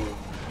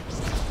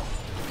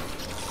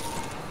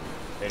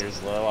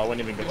 Vader's low. I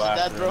wouldn't even go He's dead,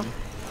 after bro. him.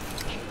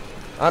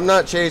 I'm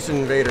not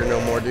chasing Vader no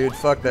more, dude.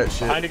 Fuck that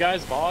shit. Behind you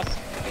guys, boss.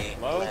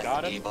 Low, Less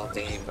got him. evil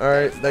team.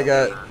 Alright, they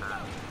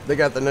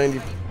got the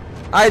 90.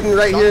 Iden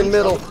right here in the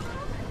middle.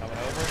 Coming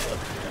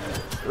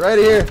over. Right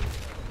here.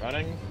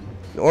 Running.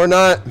 Or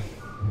not.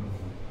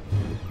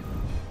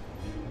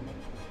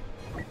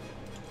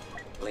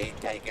 Lead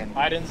taken.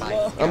 Iden's by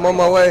low. I'm on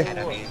my way.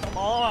 enemies. Come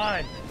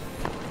on.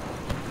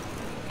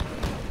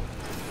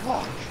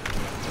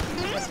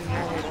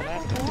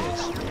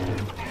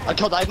 I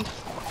killed Iden.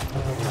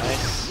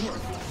 Nice.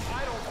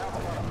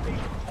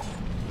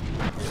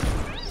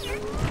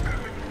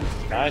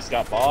 Nice,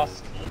 got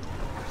boss.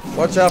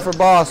 Watch out for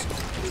boss.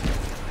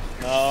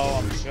 No,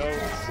 I'm choked.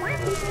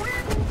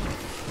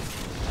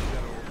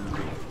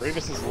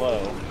 Grievous is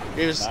low.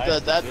 Grievous is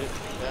Nice, dead. good.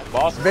 Yeah.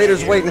 Boss is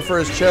Vader's right waiting here. for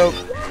his choke.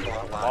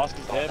 Boss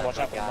is dead. Watch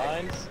out for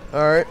mines.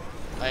 Alright.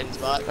 Aiden's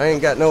back. I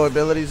ain't got no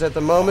abilities at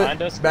the moment.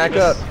 Behind us, Back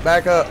Grievous. up,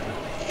 back up.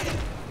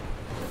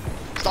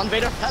 Stun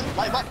Vader.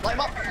 Light him up, light him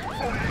up.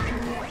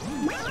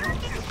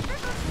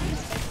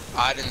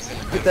 Iden's in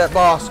the Get that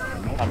boss.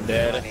 I'm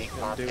dead.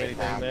 Don't do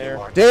anything there.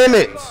 Damn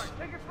it!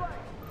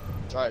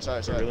 Sorry.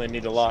 Really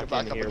need to lock Let's go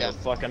in back up here. again.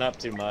 We're fucking up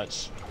too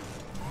much.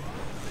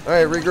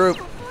 Alright, regroup.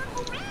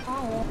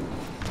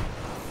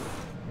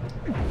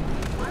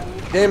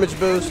 Damage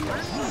boost.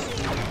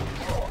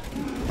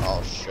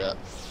 Oh shit.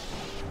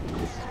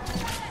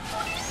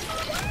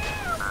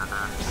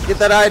 Get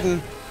that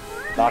Iden.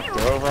 Knocked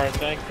her over, I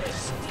think.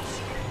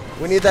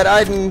 We need that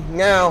Iden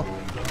now.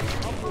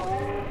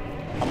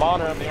 I'm on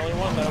her. I'm the only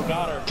one though.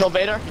 Got her. Kill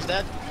Vader. He's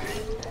dead.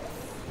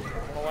 I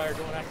don't know why you're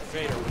going after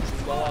Vader. We're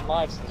too low on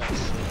lives for that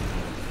shit.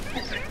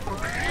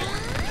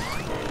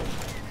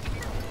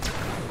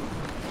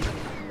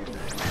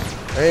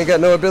 I ain't got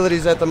no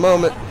abilities at the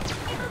moment.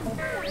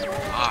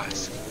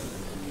 Nice.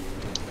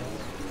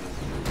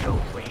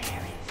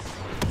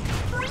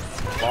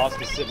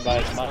 Boss is sitting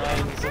by his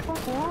mines.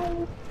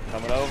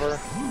 Coming over.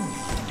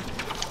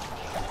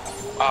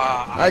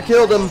 I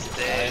killed him.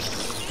 Dead.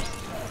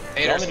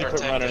 You don't Vader's need to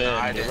quit running protecting in.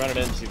 Iden. You're running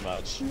in too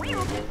much.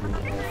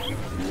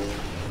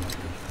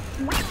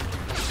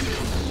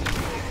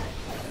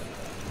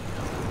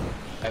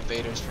 That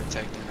Vader's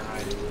protecting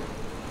Iden.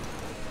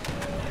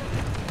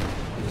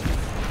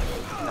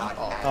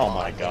 Oh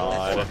my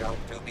god.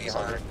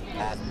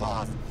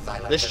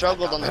 They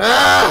struggled on the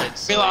Ah! dark side,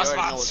 so We they lost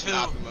already know by what's gonna two.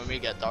 happen when we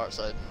get dark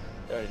side.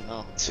 They already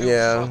know.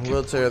 Yeah,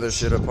 we'll tear their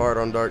shit apart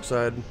on dark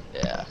side.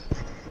 Yeah.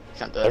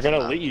 Can't do They're it from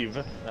gonna that. leave.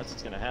 That's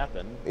what's gonna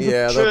happen.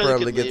 Yeah, Sure, they'll they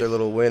probably could get their leave.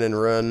 little win and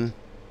run.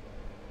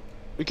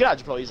 We could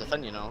actually probably use a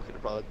thing, you know. Could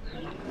have probably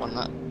won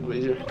that a bit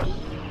easier.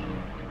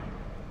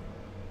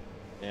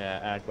 Yeah,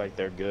 act like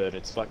they're good.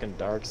 It's fucking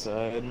dark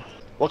side.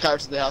 What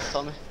characters do they have?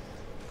 Tell me.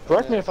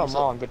 Correct me if I'm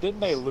wrong, but didn't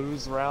they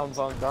lose rounds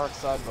on dark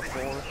side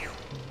before?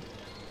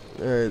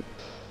 Alright.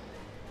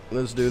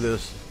 Let's do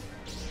this.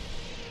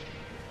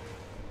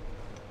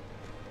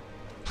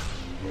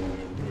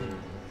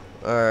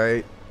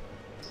 Alright.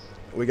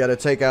 We gotta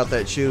take out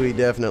that Chewie,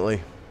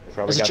 definitely.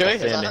 Probably Is it got the Chewie?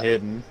 Is fin that it?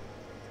 hidden.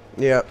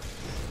 Yep.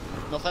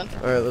 Nothing.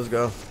 Alright, let's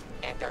go.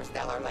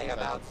 Interstellar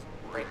layabouts,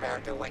 prepare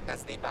to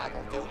witness the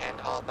battle to end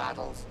all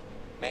battles.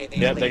 May the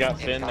Yep, they got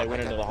least Finn. They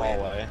went into the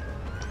incompetent win. hallway.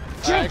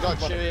 I got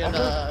Chewie and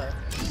oh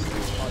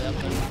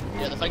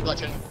yeah, the thing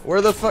glitching.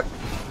 Where the fuck?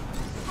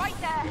 Right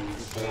there.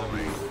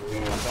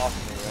 That's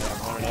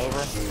awesome. I'm running over.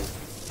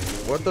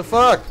 What the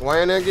fuck? Why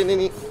ain't I getting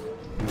any?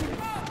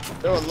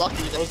 They were lucky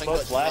that Those thing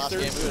both glitched last game.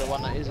 blasters? We would have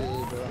won that easily,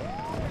 bro.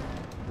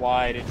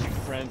 Why did you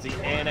frenzy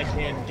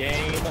Anakin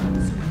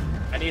game?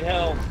 I need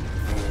help.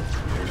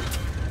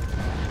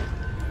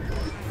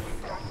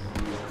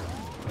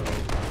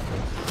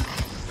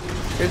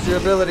 Here's your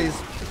abilities.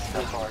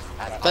 The Force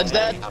has Finn's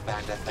dead.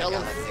 abandoned the Kill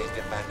him. galaxy's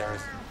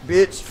defenders.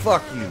 Bitch,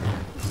 fuck you.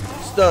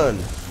 Stun.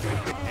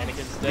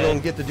 Anakin's You don't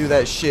dead. get to do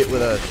that shit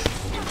with us.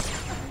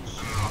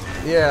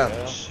 Yeah.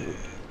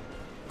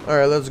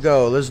 Alright, let's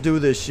go. Let's do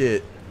this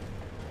shit.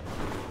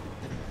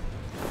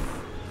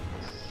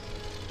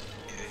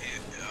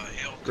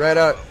 Right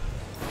out.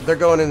 They're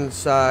going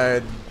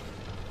inside.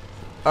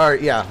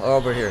 Alright, yeah,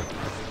 over here.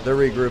 They're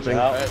regrouping.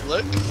 Yeah. Alright,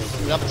 look.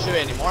 We haven't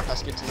Chewie anymore.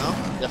 That's good to know.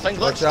 The thing glitched.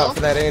 Watch out though. for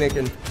that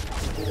Anakin.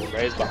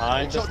 Ray's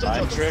behind. Just Jump,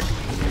 time jump. trick.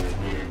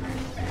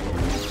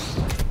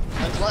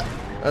 Finn's lit.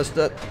 That's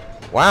the.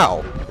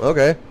 Wow.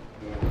 Okay.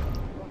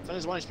 Finn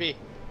is 1 HP.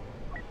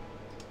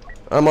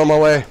 I'm on my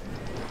way.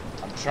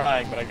 I'm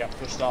trying, but I got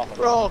pushed off.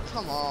 Bro,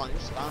 come on. You're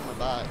spamming my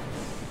back.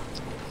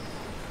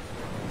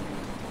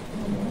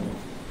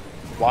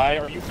 Why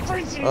are you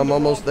freezing? I'm the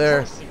almost wrong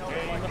there. person, game?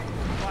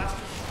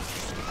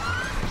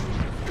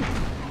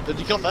 Did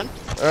you kill Finn?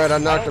 Alright, I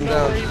knocked him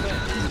down.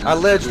 I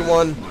ledged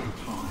one.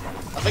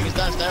 I think he's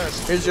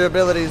downstairs. Here's your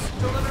abilities.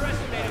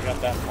 I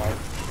got that part.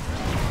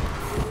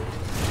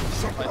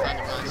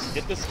 Nice.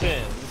 Get the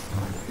spin.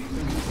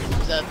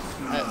 He's dead.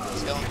 Alright,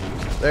 let's go.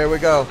 There we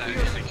go.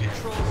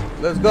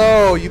 Let's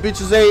go. You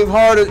bitches aim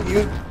harder.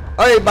 You.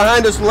 Hey,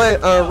 behind us, Ray.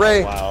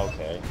 Wow,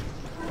 okay.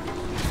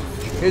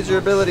 Here's your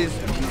abilities.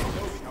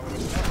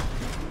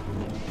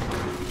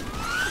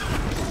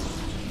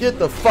 Get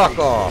the fuck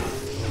off.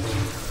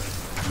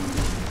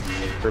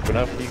 Gripping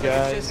up with you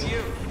guys.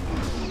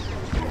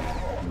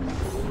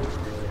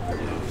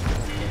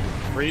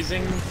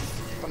 Freezing.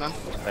 Come on.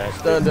 That's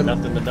Stunned him.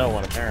 nothing to no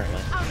one apparently.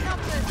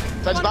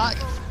 Finn's back.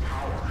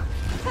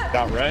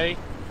 Got Ray.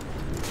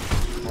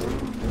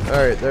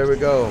 Alright, there we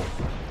go.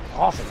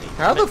 Awesome.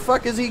 How the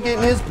fuck is he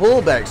getting his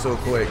pullback so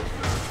quick?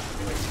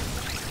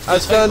 I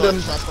This stunned thing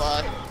him. glitched, That's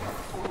why.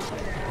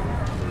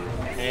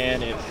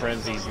 And it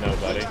frenzies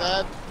nobody. He's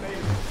dead.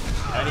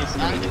 I need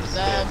some Anakin's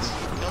dead.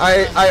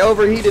 I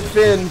overheated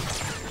Finn.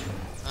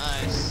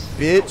 Nice.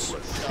 Bitch.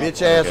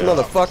 Bitch ass Good.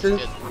 motherfucker.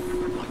 Good.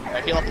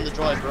 I heal up in the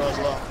droid, bro, as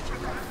well.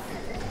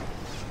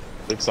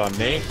 Luke's on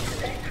me.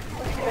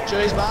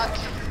 Cherry's back.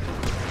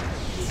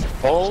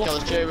 Pull. Kill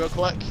this Cherry real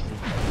quick.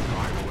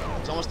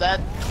 It's almost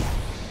dead.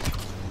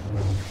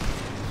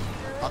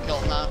 I'll kill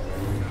him now.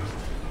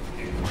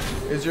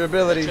 Is your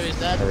ability. Cherry's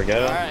dead. There we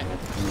go. Alright.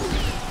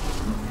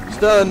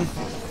 Stun.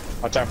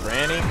 Watch out for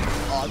Annie.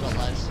 Oh, I got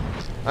lives.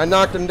 I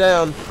knocked him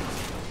down.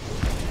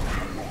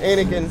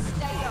 Anakin.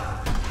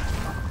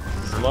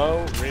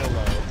 Low, real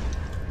low.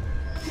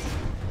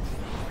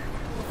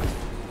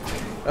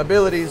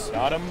 Abilities.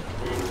 Got him.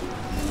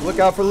 Look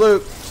out for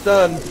Luke.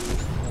 Stun.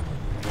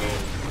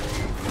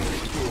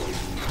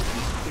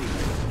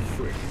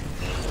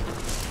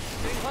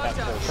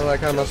 I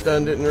like how my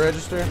stun didn't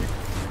register.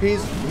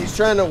 He's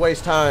trying to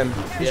waste time.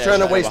 He's trying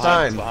to waste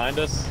time. Behind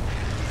us.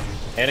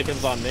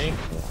 Anakin's on me.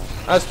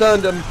 I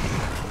stunned him.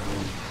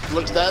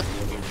 Luke's dead.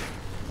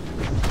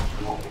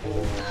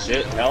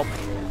 Shit, help.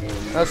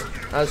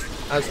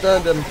 I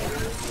stunned him.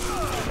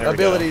 There we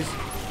Abilities.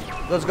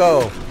 Let's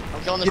go.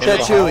 I'm killing this Get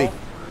that Cherry.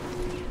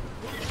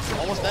 Chewy.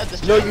 Almost dead.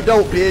 This No, Cherry. you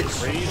don't, bitch.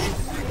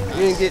 Freeze.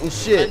 You ain't getting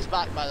shit. Ben's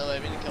back, by the way.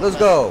 We need to kill Let's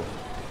Ben. go.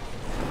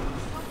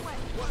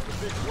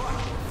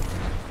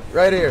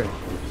 Right here.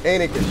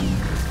 Anakin.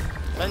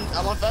 Ben,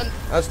 I'm on Ben.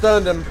 I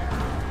stunned him.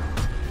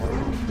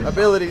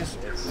 Abilities.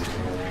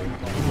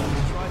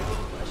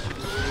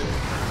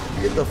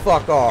 Get the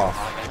fuck off.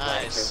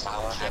 Nice.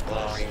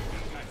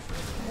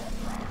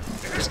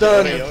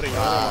 Stun. Yoda,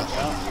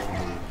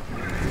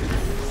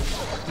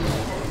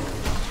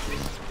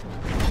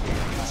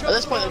 At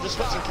this point, they're just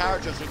switching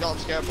characters. We got them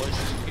scared, boys.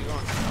 Just keep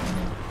going.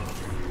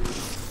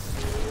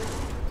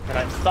 Can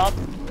I stop?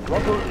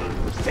 Rubber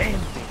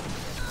sand.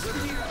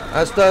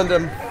 I stunned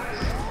him.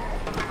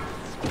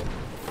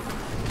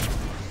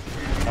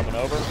 Coming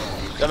over.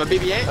 You have a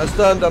BB-8? I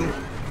stunned him.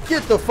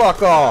 Get the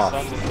fuck off.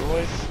 Stun the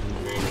droid.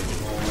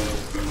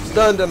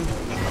 Stunned him.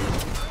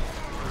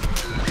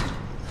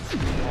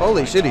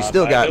 Holy shit, he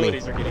still My got me.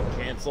 abilities are getting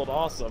cancelled.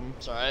 Awesome.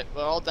 It's alright.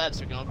 We're all dead,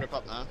 so we can all grip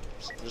up now.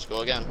 Just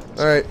go again.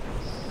 Alright.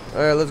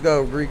 Alright, let's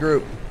go.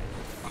 Regroup.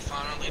 I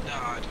finally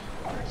died.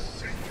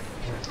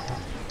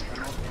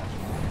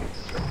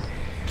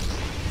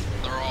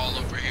 They're all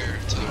over here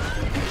too.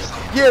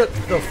 Get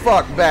the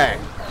fuck back.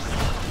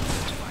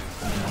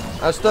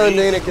 I stunned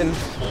Anakin.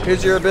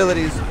 Here's your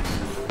abilities.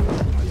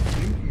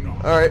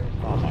 Alright.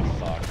 Oh my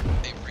fuck.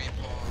 They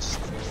repaused.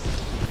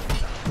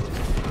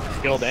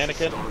 Killed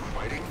Anakin.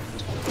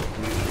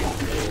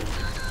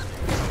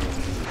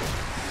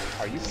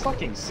 Are you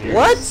fucking serious?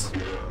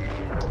 What?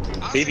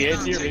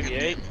 BB-8's here,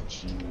 BB-8.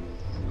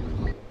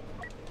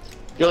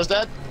 Yours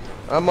dead?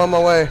 I'm on my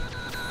way.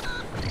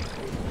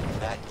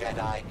 That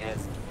Jedi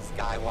is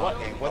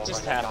skywalking. What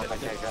just over the happened?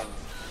 competition.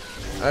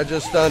 I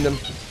just stunned him.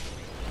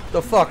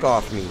 The fuck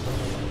off me.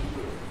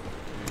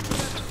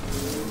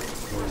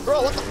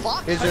 Bro, what the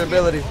fuck? Here's your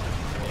ability.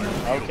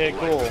 Okay,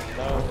 cool.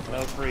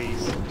 No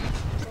freeze.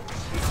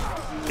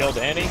 Killed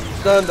Annie.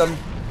 Stunned him.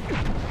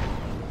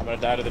 I'm gonna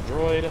die to the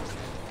droid.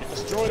 Get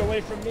this droid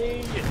away from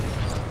me.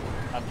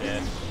 I'm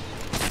dead.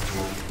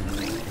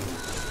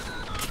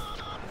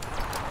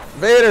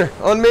 Vader,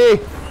 on me.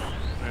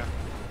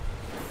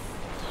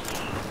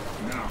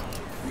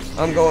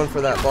 I'm going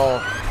for that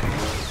ball.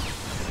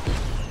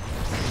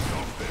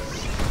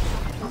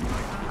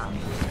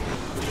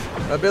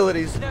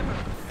 Abilities.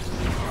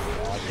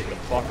 Oh, get the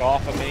fuck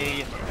off of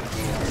me.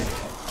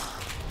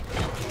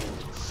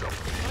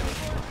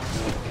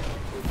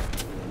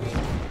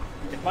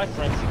 If my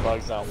frenzy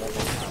bugs out one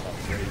more time,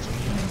 I'm raging.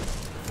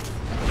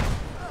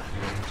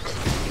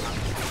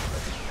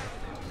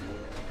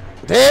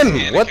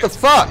 Damn, what the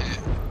fuck?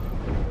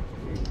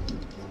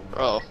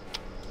 Bro.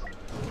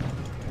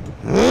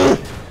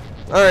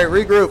 Alright,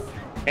 regroup.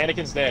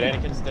 Anakin's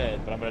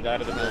dead, but I'm gonna die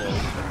to the middle.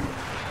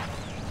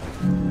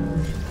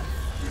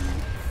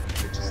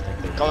 Just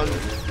think they're Come on.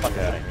 fuck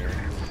out of here.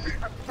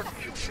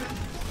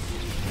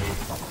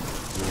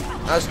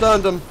 I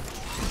stunned him.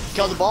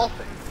 Kill the ball.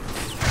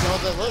 Kill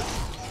the Luke.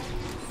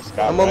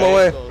 I'm on my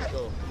way. Let's go, let's go.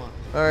 Come on.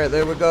 Alright,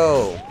 there we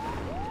go.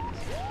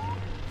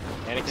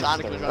 Anakin's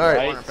Sonic to was the around the Alright.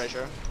 corner, I'm pretty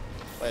sure.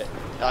 Wait.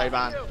 Oh, you're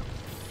behind.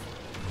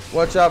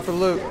 Watch out for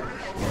Luke.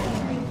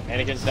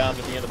 Anakin's down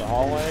to the end of the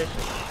hallway.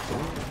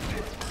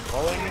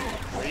 Rolling.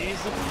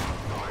 Freeze.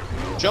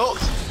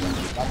 Jokes.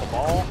 Got the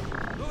ball.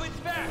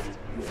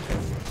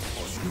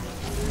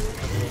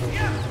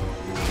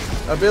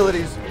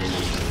 Abilities.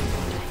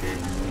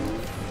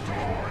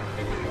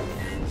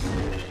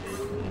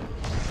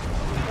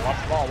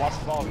 Watch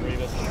the ball,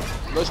 Grievous.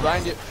 Luke's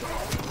behind you.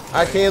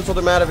 I canceled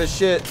him out of his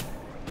shit.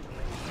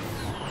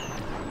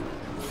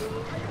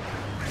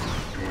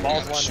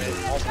 Ball's one hit.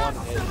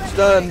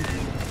 Stun.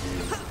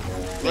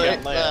 Wait,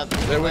 Leia.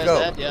 There we Leia's go.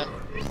 Dead, yeah.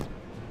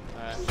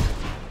 Alright.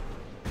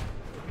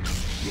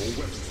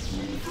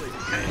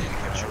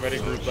 Everybody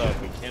group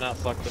up. We cannot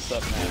fuck this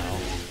up now.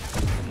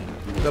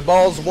 The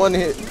ball's one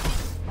hit.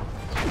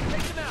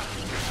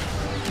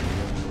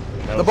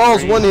 No The ball's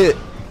freeze. one hit.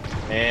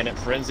 And it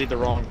frenzied the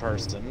wrong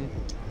person.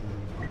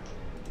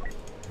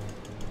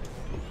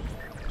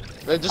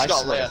 They just I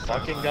got swear Leia. to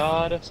fucking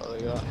God. That's all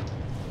they got.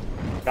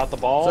 Got the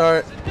ball.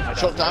 Sorry.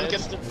 Shot down,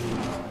 get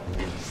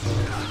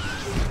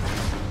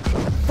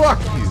Fuck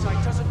you.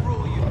 Sight doesn't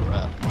rule you.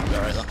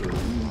 Alright then.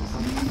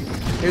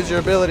 Here's your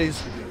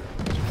abilities.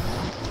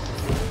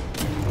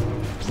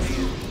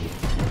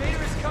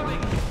 Vader is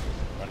coming.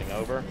 Running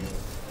over.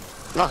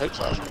 No, hook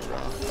slash.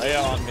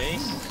 Leia on me.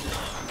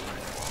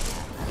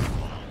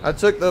 I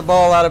took the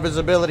ball out of his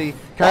ability.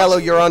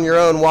 Kylo, you're on your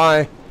own.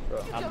 Why?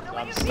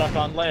 I'm stuck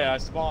on Leia. I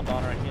spawned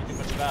on her. I can't do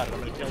much about it. I'm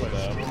gonna kill her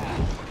though.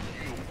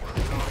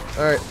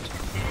 Alright.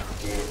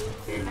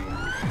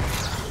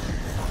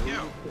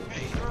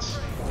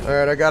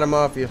 Alright, I got him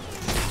off you.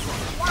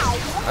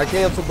 I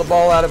canceled the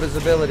ball out of his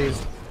abilities.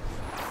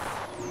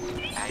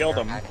 Killed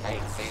him.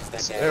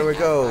 There we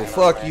go.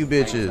 Fuck you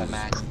bitches.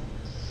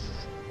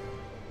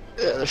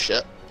 Yeah, they're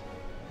shit.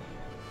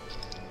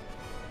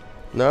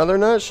 No, they're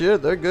not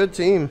shit. They're a good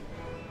team.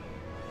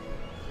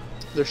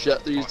 They're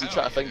shit. They're usually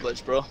trying to think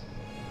glitch, bro.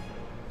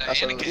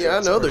 That's what Yeah,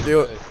 I know they're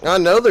doing. I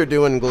know they're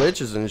doing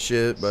glitches and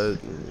shit, but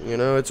you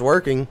know it's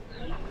working.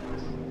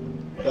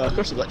 Yeah, of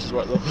course the glitches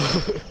work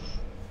though.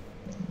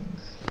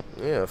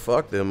 Yeah,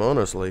 fuck them,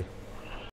 honestly.